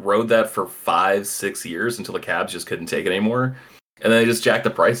them, rode that for 5-6 years until the cabs just couldn't take it anymore, and then they just jacked the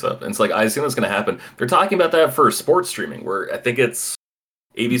price up. And it's like, I assume that's going to happen. They're talking about that for sports streaming, where I think it's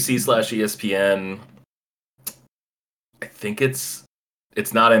ABC/ESPN. I think it's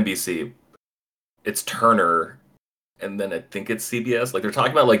not NBC, it's Turner, and then I think it's CBS. Like, they're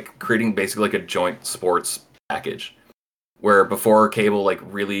talking about like creating basically like a joint sports package, where before cable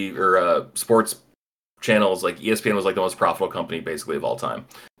sports channels like ESPN was like the most profitable company basically of all time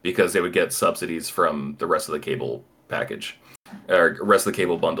because they would get subsidies from the rest of the cable package or rest of the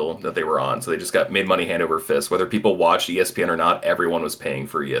cable bundle that they were on. So they just got made money hand over fist. Whether people watched ESPN or not, everyone was paying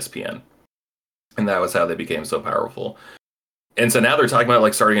for ESPN. And that was how they became so powerful. And so now they're talking about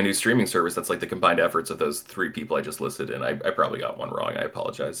like starting a new streaming service that's like the combined efforts of those three people I just listed. And I probably got one wrong. I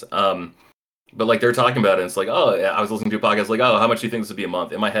apologize. But like they're talking about it, and it's like, oh, yeah, I was listening to a podcast like, oh, how much do you think this would be a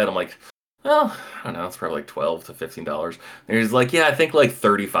month? In my head, I'm like, well, I don't know, it's probably like $12 to $15. And he's like, yeah, I think like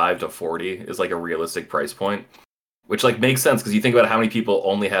 35 to 40 is like a realistic price point, which like makes sense because you think about how many people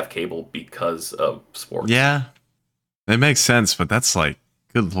only have cable because of sports. Yeah, it makes sense, but that's like,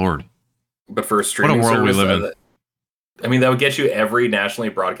 good Lord. But for a streaming what a world service, we live in. I mean, that would get you every nationally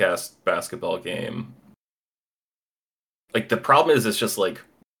broadcast basketball game. Like, the problem is, it's just like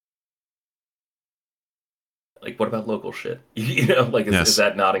what about local shit? Is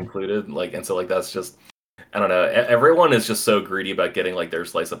that not included? Like, and so like that's just, I don't know. Everyone is just so greedy about getting like their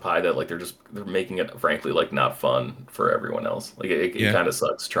slice of pie that like they're making it frankly like not fun for everyone else. Like it kind of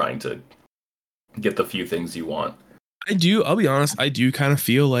sucks trying to get the few things you want. I'll be honest, I do kind of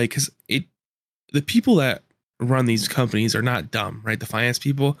feel like the people that run these companies are not dumb, right? The finance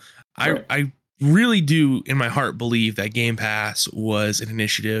people. Right. I really do in my heart believe that Game Pass was an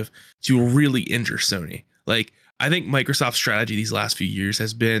initiative to really injure Sony. Like, I think Microsoft's strategy these last few years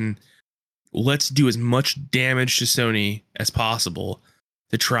has been, let's do as much damage to Sony as possible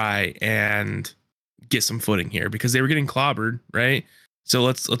to try and get some footing here because they were getting clobbered, right? So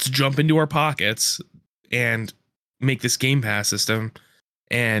let's jump into our pockets and make this Game Pass system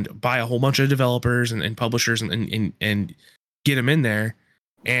and buy a whole bunch of developers and publishers and get them in there,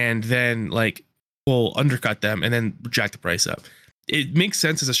 and then like we'll undercut them and then jack the price up. It makes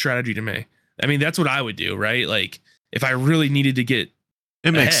sense as a strategy to me. I mean, that's what I would do, right? Like, if I really needed to get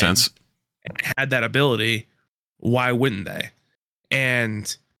it makes sense, and had that ability, why wouldn't they?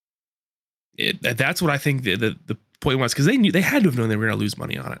 And that's what I think the point was, because they had to have known they were going to lose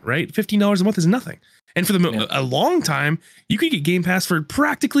money on it, right? $15 a month is nothing, and for a long time, you could get Game Pass for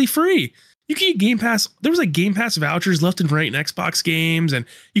practically free. You could get Game Pass. There was like Game Pass vouchers left and right in Xbox games, and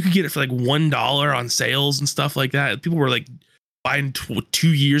you could get it for like $1 on sales and stuff like that. People were like buying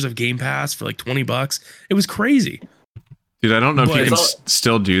 2 years of Game Pass for like $20. It was crazy. Dude, I don't know if you can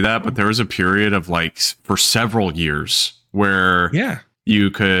still do that, but there was a period of like for several years where you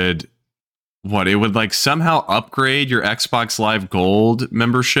could, it would like somehow upgrade your Xbox Live Gold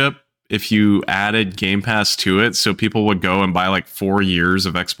membership if you added Game Pass to it. So people would go and buy like 4 years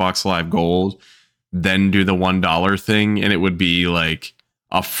of Xbox Live Gold, then do the $1 thing, and it would be like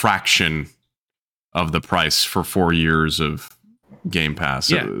a fraction of the price for 4 years of Game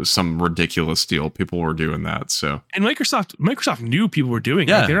Pass. It was some ridiculous deal. People were doing that. So, and Microsoft knew people were doing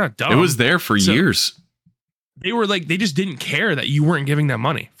it. Like, they're not dumb. It was there for years. they were like, they just didn't care that you weren't giving them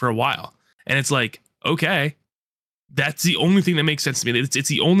money for a while. And it's like, okay, that's the only thing that makes sense to me. It's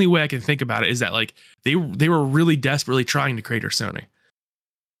the only way I can think about it, is that like they were really desperately trying to crater Sony.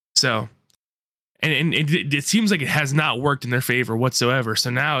 So, and it seems like it has not worked in their favor whatsoever. So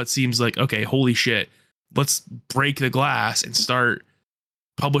now it seems like, okay, holy shit, let's break the glass and start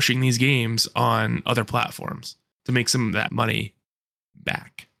publishing these games on other platforms to make some of that money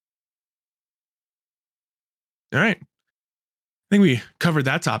back. All right. I think we covered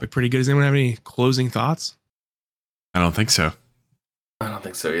that topic pretty good. Does anyone have any closing thoughts? I don't think so. I don't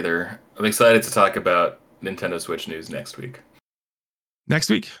think so either. I'm excited to talk about Nintendo Switch news next week. Next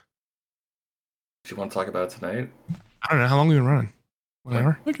week? Do you want to talk about it tonight? I don't know. How long have we been running? 1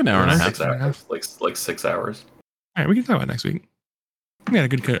 hour? Like an hour and a half. 6 hours. Like 6 hours. All right, we can talk about it next week. We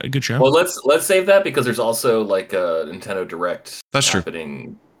had a good show. Well, let's save that because there's also like a Nintendo Direct That's true.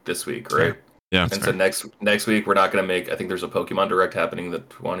 happening this week, right? Yeah. And so next week we're not going to make. I think there's a Pokemon Direct happening the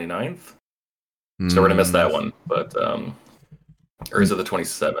 29th, so we're gonna miss that one. But or is it the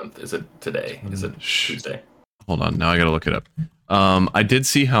 27th? Is it today? Is it Tuesday? Hold on, now I gotta look it up. I did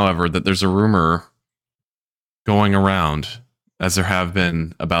see, however, that there's a rumor going around, as there have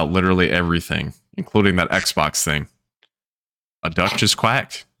been, about literally everything, including that Xbox thing. A duck just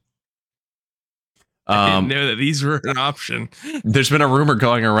quacked. I didn't know that these were an option. There's been a rumor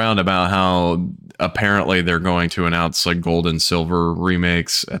going around about how apparently they're going to announce like gold and silver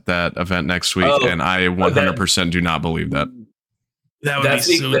remakes at that event next week, and I 100% do not believe that. That would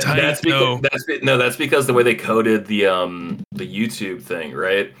be so tight. That's because the way they coded the YouTube thing,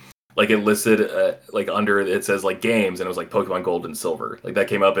 right? Like it listed like under it says like games, and it was like Pokemon Gold and Silver. Like that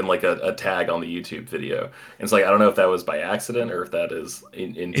came up in like a tag on the YouTube video. And it's like I don't know if that was by accident or if that is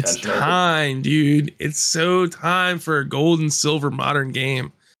intentional. It's time, dude. It's so time for a Gold and Silver modern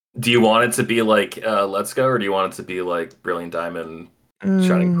game. Do you want it to be like Let's Go, or do you want it to be like Brilliant Diamond,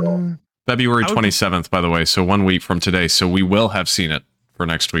 Shining Pearl? February 27th, by the way, so 1 week from today. So we will have seen it for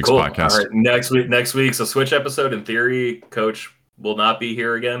next week's podcast. All right, next week's a Switch episode. In theory, Coach will not be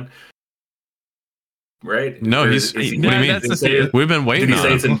here again, right? No, what do you mean? We've been waiting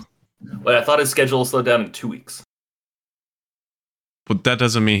on him. I thought his schedule slowed down in 2 weeks. But that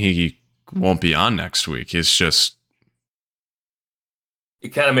doesn't mean he won't be on next week. It's just... It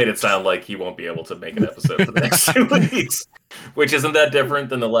kind of made it sound like he won't be able to make an episode for the next 2 weeks, which isn't that different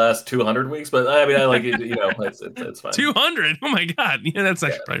than the last 200 weeks. But I mean, I like it. You know, it's fine. 200? Oh my god! Yeah, that's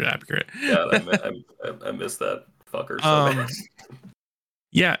actually probably accurate. Yeah, I miss that fucker. So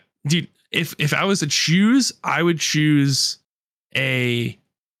yeah, dude. If I was to choose, I would choose a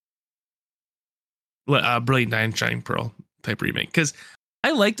Brilliant Diamond Shining Pearl type remake, because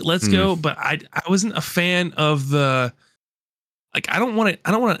I liked Let's Go, but I wasn't a fan of the. Like I don't want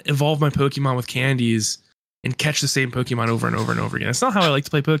to evolve my Pokemon with candies and catch the same Pokemon over and over and over again. It's not how I like to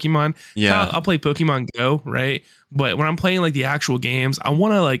play Pokemon. Yeah, I'll play Pokemon Go, right? But when I'm playing like the actual games, I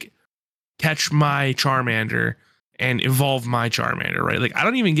want to like catch my Charmander and evolve my Charmander, right? Like I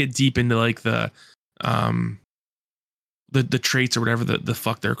don't even get deep into like the traits or whatever the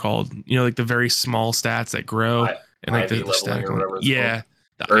fuck they're called. You know, like the very small stats that grow and like the stack. Yeah,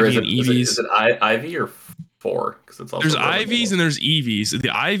 the or IV and EVs. Is it IV or 4? Because it's also there's IVs and there's EVs. The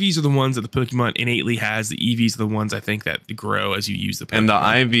IVs are the ones that the Pokemon innately has. The EVs are the ones I think that grow as you use the Pokemon. And the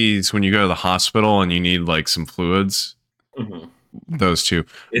IVs, when you go to the hospital and you need like some fluids, those two.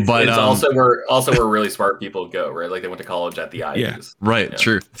 It's also where really smart people go, right? Like they went to college at the IVs. Yeah, right.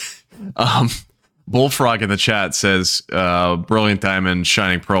 True. Bullfrog in the chat says Brilliant Diamond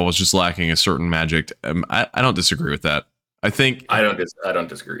Shining Pearl was just lacking a certain magic. I don't disagree with that. I don't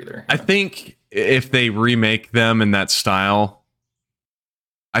disagree either. I think if they remake them in that style,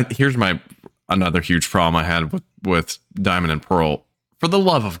 here's another huge problem I had with Diamond and Pearl. For the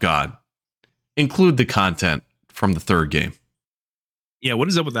love of God, include the content from the third game. Yeah, what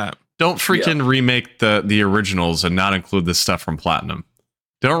is up with that? Don't freaking remake the originals and not include the stuff from Platinum.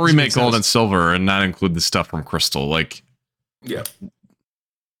 Don't remake Gold and Silver and not include the stuff from Crystal. Like, yeah.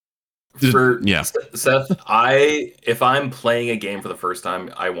 Seth, if I'm playing a game for the first time,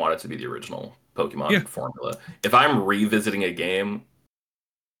 I want it to be the original Pokemon formula. If I'm revisiting a game,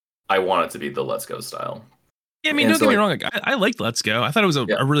 I want it to be the Let's Go style. Yeah, I mean, don't get me wrong. Like, I liked Let's Go. I thought it was a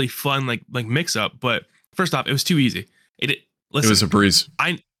really fun like mix up. But first off, it was too easy. It was a breeze.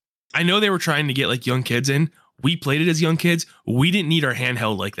 I know they were trying to get like young kids in. We played it as young kids. We didn't need our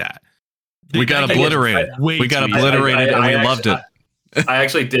handheld like that. We got obliterated. And we loved it. I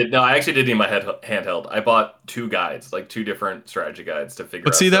actually did need my handheld. I bought 2 guides, like 2 different strategy guides to figure out.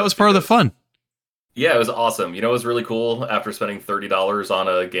 But see, that was part of the fun. Yeah, it was awesome. You know, it was really cool. After spending $30 on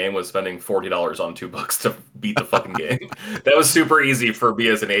a game, was spending $40 on 2 books to beat the fucking game. That was super easy for me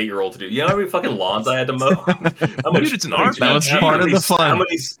as an 8-year-old to do. You know how many fucking lawns I had to mow? How much? Dude, it's an how many- RPG. That was how part of many- the fun. How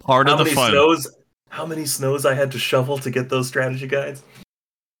many? Part how of the many fun. snows? How many snows I had to shovel to get those strategy guides?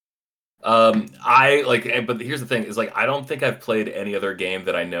 I like, but here's the thing: is like I don't think I've played any other game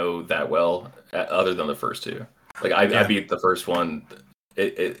that I know that well other than the first two. Like I Yeah. beat the first one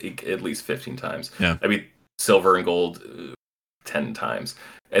at least 15 times. Yeah. I beat Silver and Gold 10 times,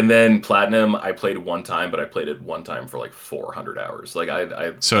 and then Platinum I played one time, but I played it one time for like 400 hours. Like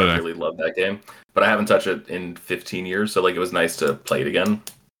I So did I. really love that game, but I haven't touched it in 15 years. So like it was nice to play it again.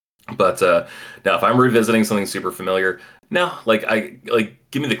 But now if I'm revisiting something super familiar, no, like I like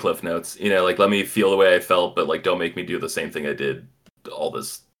give me the cliff notes, you know, like let me feel the way I felt, but like don't make me do the same thing I did all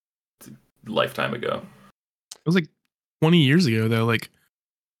this lifetime ago. It was like 20 years ago though. Like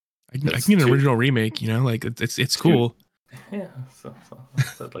I can That's get an too- original remake. You know, like it's cool. Yeah, so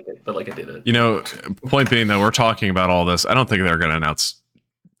but I did it. You know, point being that we're talking about all this, I don't think they're going to announce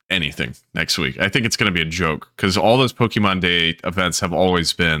anything next week. I think it's going to be a joke because all those Pokemon Day events have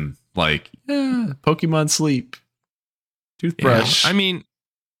always been like, Pokemon Sleep, toothbrush. I mean,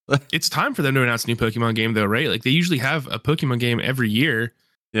 it's time for them to announce a new Pokemon game though, right? Like they usually have a Pokemon game every year.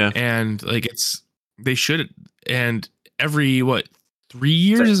 Yeah. And like they should, and every 3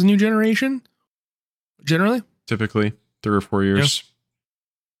 years is a new generation generally. Typically 3 or 4 years.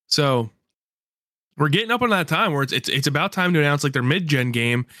 So we're getting up on that time where it's about time to announce like their mid-gen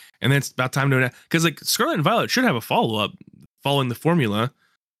game, and then it's about time to announce, because like Scarlet and Violet should have a follow-up following the formula,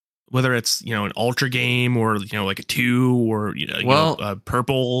 whether it's, you know, an Ultra game or, you know, like a 2 or,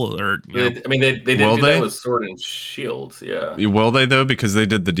 Purple or, you know. I mean, they did Will do they? that with Sword and Shield, yeah. Will they though? Because they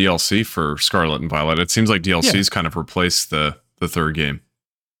did the DLC for Scarlet and Violet. It seems like DLC's kind of replaced the third game.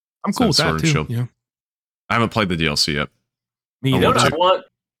 I'm cool with Sword that and too. Shield. Yeah. I haven't played the DLC yet. Me I You know either. what I want?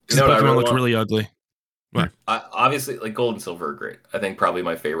 You know what I Pokemon really looks want? really ugly. Obviously, like Gold and Silver are great. I think probably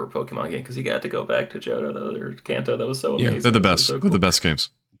my favorite Pokemon game because you got to go back to Johto or Kanto. That was so Yeah, amazing. They're the That was best. so They're cool. the best games.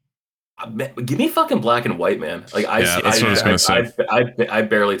 Give me fucking Black and White, man. Like Yeah, that's what I was gonna say. I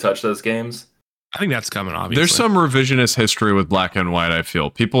barely touch those games. I think that's coming, obviously. There's some revisionist history with Black and White, I feel.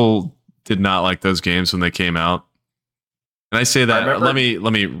 People did not like those games when they came out. And I say that, remember-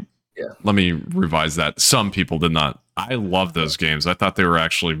 let me revise that. Some people did not. I love those games. I thought they were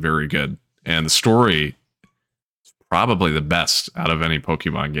actually very good. And the story is probably the best out of any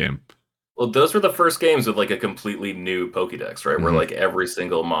Pokemon game. Well, those were the first games with like a completely new Pokédex, right? Where Mhm. like every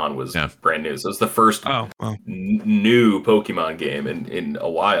single mon was Yeah. brand new. So it was the first Oh, well. new Pokemon game in a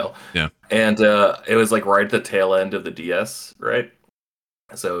while. Yeah. And it was like right at the tail end of the DS, right?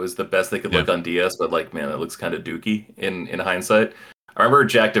 So it was the best they could look on DS, but like, man, it looks kind of dookie in hindsight. I remember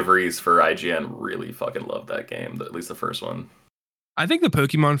Jack DeVries for IGN really fucking loved that game, at least the first one. I think the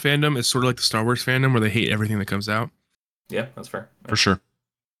Pokemon fandom is sort of like the Star Wars fandom, where they hate everything that comes out. Yeah, that's fair. For sure.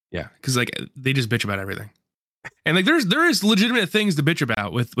 Yeah, because like they just bitch about everything, and like there is legitimate things to bitch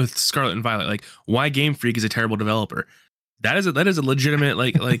about with Scarlet and Violet. Like, why Game Freak is a terrible developer. That is a legitimate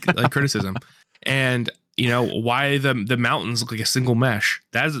like criticism, and you know why the mountains look like a single mesh.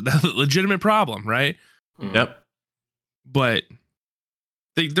 That's a legitimate problem, right? Mhm. Yep. But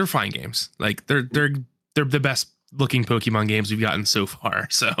they're fine games. Like they're the best looking Pokemon games we've gotten so far.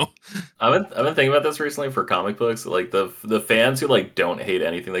 So I've been thinking about this recently for comic books. Like the fans who like don't hate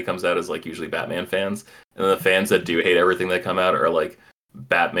anything that comes out is like usually Batman fans, and the fans that do hate everything that come out are like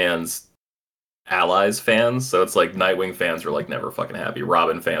Batman's allies fans. So it's like Nightwing fans are like never fucking happy.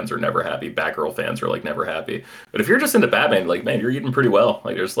 Robin fans are never happy. Batgirl fans are like never happy. But if you're just into Batman, like man, you're eating pretty well.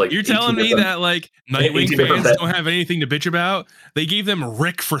 Like there's like you're telling me that like Nightwing 18 fans different- don't have anything to bitch about? They gave them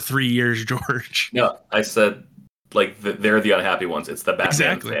Rick for 3 years, George. No, I said like they're the unhappy ones. It's the Batman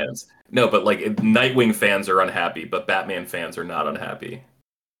Exactly. fans. No, but like Nightwing fans are unhappy, but Batman fans are not unhappy.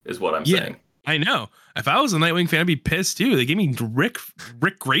 Is what I'm Yeah. saying. I know. If I was a Nightwing fan, I'd be pissed too. They gave me Rick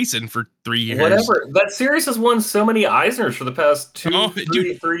Grayson for 3 years. Whatever. That series has won so many Eisners for the past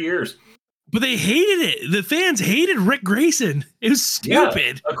three years. But they hated it. The fans hated Rick Grayson. It was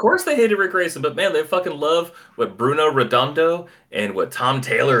stupid. Of course they hated Rick Grayson, but man, they fucking love what Bruno Redondo and what Tom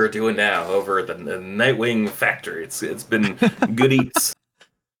Taylor are doing now over at the Nightwing Factory. It's been good eats.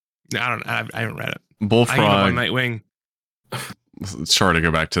 I haven't read it. I Bullfrog. gave up on Nightwing. Sorry to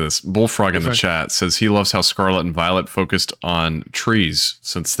go back to this. Bullfrog in the Okay. chat says he loves how Scarlet and Violet focused on trees,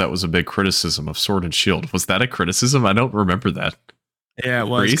 since that was a big criticism of Sword and Shield. Was that a criticism? I don't remember that. Yeah, it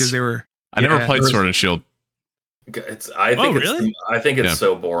was Trees? because they were. I never Yeah, played there was- Sword and Shield. I think really? it's Yeah.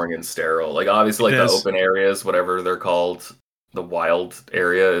 so boring and sterile. Like obviously, like It the is. open areas, whatever they're called, the wild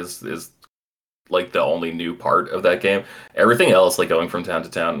area is like the only new part of that game. Everything else, like going from town to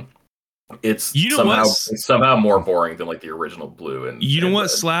town, it's somehow more boring than like the original Blue. And you know and what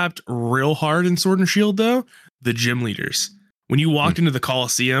Red. slapped real hard in Sword and Shield though? The gym leaders. When you walked into the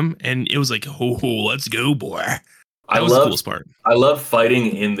Coliseum and it was like, oh, let's go, boy. That was the coolest part. I love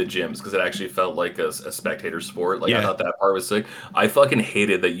fighting in the gyms because it actually felt like a spectator sport. Like I thought that part was sick. I fucking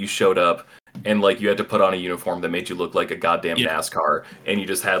hated that you showed up and like you had to put on a uniform that made you look like a goddamn NASCAR, and you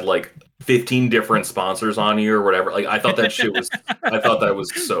just had like 15 different sponsors on you or whatever. Like I thought that shit was. I thought that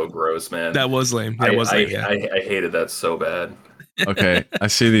was so gross, man. That was lame. I hated that so bad. Okay, I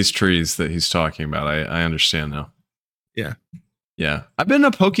see these trees that he's talking about. I understand now. Yeah. I've been in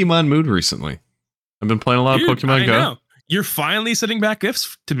a Pokemon mood recently. I've been playing a lot of Pokemon Go. Know. You're finally sending back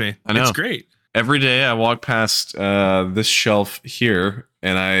gifts to me. I know. It's great. Every day I walk past this shelf here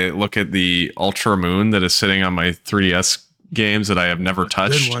and I look at the Ultra Moon that is sitting on my 3DS games that I have never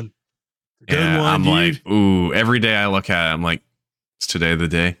touched. Good one. I'm like, ooh, every day I look at it, I'm like, is today the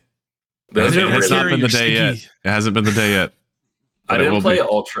day? It's not been the day yet. It hasn't been the day yet. I didn't play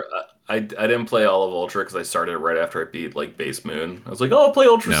Ultra. I didn't play all of Ultra because I started right after I beat like Base Moon. I was like, oh, I'll play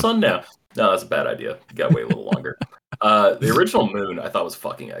Ultra Sun now. No, that's a bad idea. You gotta wait a little longer. The original Moon I thought was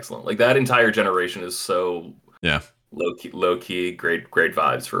fucking excellent. Like that entire generation is so low key, great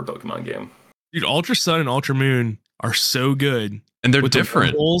vibes for a Pokemon game. Dude, Ultra Sun and Ultra Moon are so good, and they're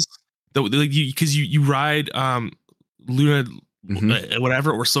different. Because you ride Luna,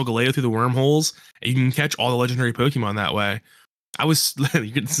 whatever, or Solgaleo through the wormholes, and you can catch all the legendary Pokemon that way. This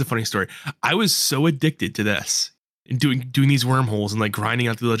is a funny story. I was so addicted to this and doing these wormholes and like grinding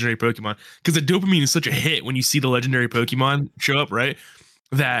out the legendary Pokemon because the dopamine is such a hit when you see the legendary Pokemon show up, right?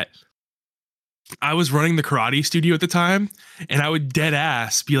 That I was running the karate studio at the time, and I would dead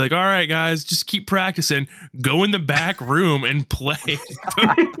ass be like, all right, guys, just keep practicing. Go in the back room and play.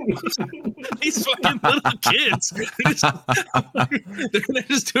 These fucking little kids. They're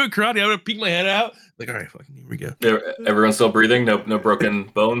just doing karate. I would peek my head out. Like, all right, fucking here we go. Everyone's still breathing? No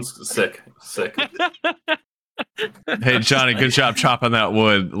broken bones? Sick. Hey, Johnny, good job chopping that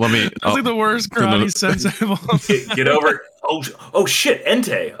wood. That's like the worst karate sense I've ever. Get over. Oh shit,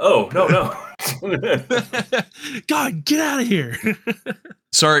 Entei. Oh no. God, get out of here.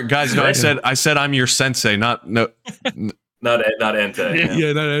 Sorry, guys. No, I said I'm your sensei, not Entei. Yeah, not Entei.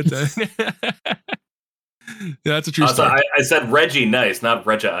 Yeah, that's a true story. I said Reggie Nice, not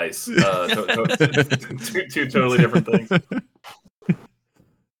Reggie Ice. Two totally different things. All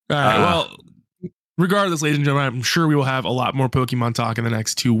right. Well, regardless, ladies and gentlemen, I'm sure we will have a lot more Pokemon talk in the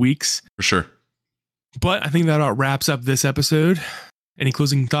next 2 weeks. For sure. But I think that wraps up this episode. Any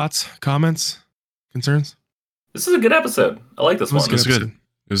closing thoughts, comments, concerns? This is a good episode. I like this one. It was good. It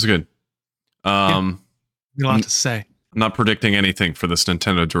was good. A lot to say. I'm not predicting anything for this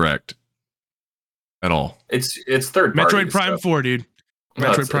Nintendo Direct at all. It's third party. Metroid Prime 4, dude.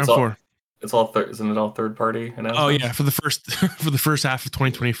 Metroid Prime 4. It's all isn't it all third party? Oh yeah, for the first half of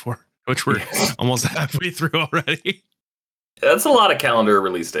 2024, which we're almost halfway through already. That's a lot of calendar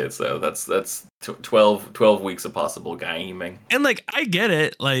release dates, though. That's 12 weeks of possible gaming. And like, I get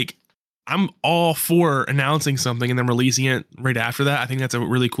it. Like, I'm all for announcing something and then releasing it right after that. I think that's a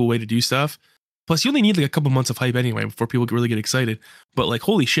really cool way to do stuff. Plus, you only need like a couple months of hype anyway before people really get excited. But like,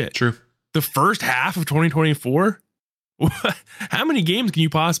 holy shit! True. The first half of 2024. How many games can you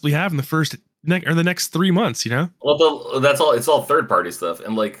possibly have in the next 3 months? You know. Well, that's all. It's all third party stuff,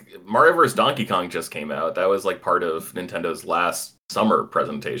 and like Mario vs. Donkey Kong just came out. That was like part of Nintendo's last summer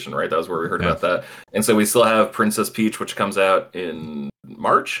presentation, right? That was where we heard about that. And so we still have Princess Peach, which comes out in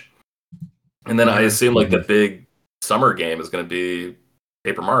March, and then I assume like the big summer game is going to be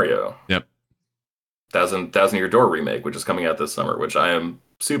Paper Mario. Yep. Thousand Year Door remake, which is coming out this summer, which I am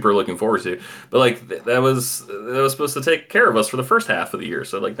super looking forward to. But like that was supposed to take care of us for the first half of the year.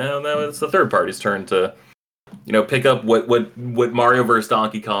 So like now it's the third party's turn to, pick up what Mario vs.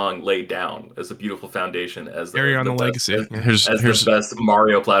 Donkey Kong laid down as a beautiful foundation as the legacy. Here's the best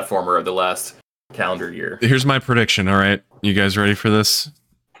Mario platformer of the last calendar year. Here's my prediction. All right, you guys ready for this?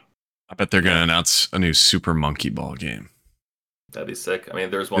 I bet they're gonna announce a new Super Monkey Ball game. That'd be sick. I mean,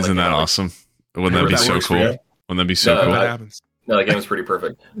 there's one. Isn't that awesome? Wouldn't that be so cool? Wouldn't that be so cool? That happens. No, that game is pretty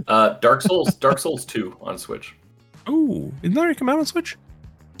perfect. Dark Souls 2 on Switch. Oh, didn't that already come out on Switch?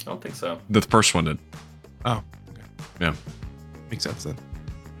 I don't think so. The first one did. Oh, okay. Yeah. Makes sense then.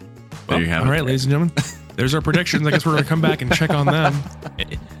 There you have it. All right, ladies and gentlemen. There's our predictions. I guess we're going to come back and check on them.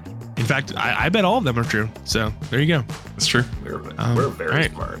 In fact, I bet all of them are true. So there you go. That's true. We're very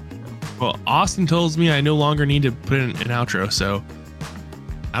smart. Well, Austin tells me I no longer need to put in an outro, so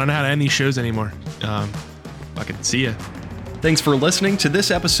I don't know how to end these shows anymore. Fucking see ya. Thanks for listening to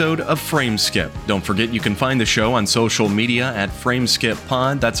this episode of Frameskip. Don't forget you can find the show on social media at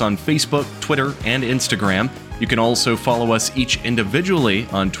FrameSkipPod. That's on Facebook, Twitter, and Instagram. You can also follow us each individually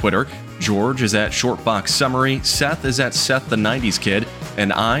on Twitter. George is at Shortbox Summary, Seth is at Seth the 90s Kid,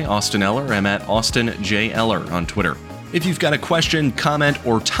 and I, Austin Eller, am at Austin J. Eller on Twitter. If you've got a question, comment,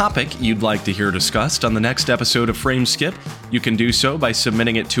 or topic you'd like to hear discussed on the next episode of Frameskip, you can do so by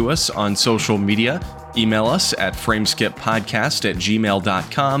submitting it to us on social media. Email us at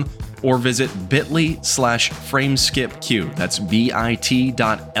frameskippodcast@gmail.com or visit bit.ly/frameskipq. That's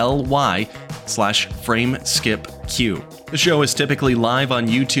bit.ly/frameskipq. The show is typically live on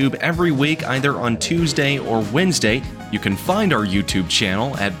YouTube every week, either on Tuesday or Wednesday. You can find our YouTube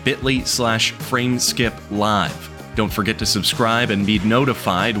channel at bit.ly/frameskiplive. Don't forget to subscribe and be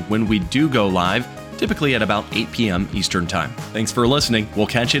notified when we do go live, typically at about 8 p.m. Eastern Time. Thanks for listening. We'll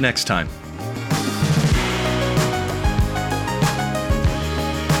catch you next time.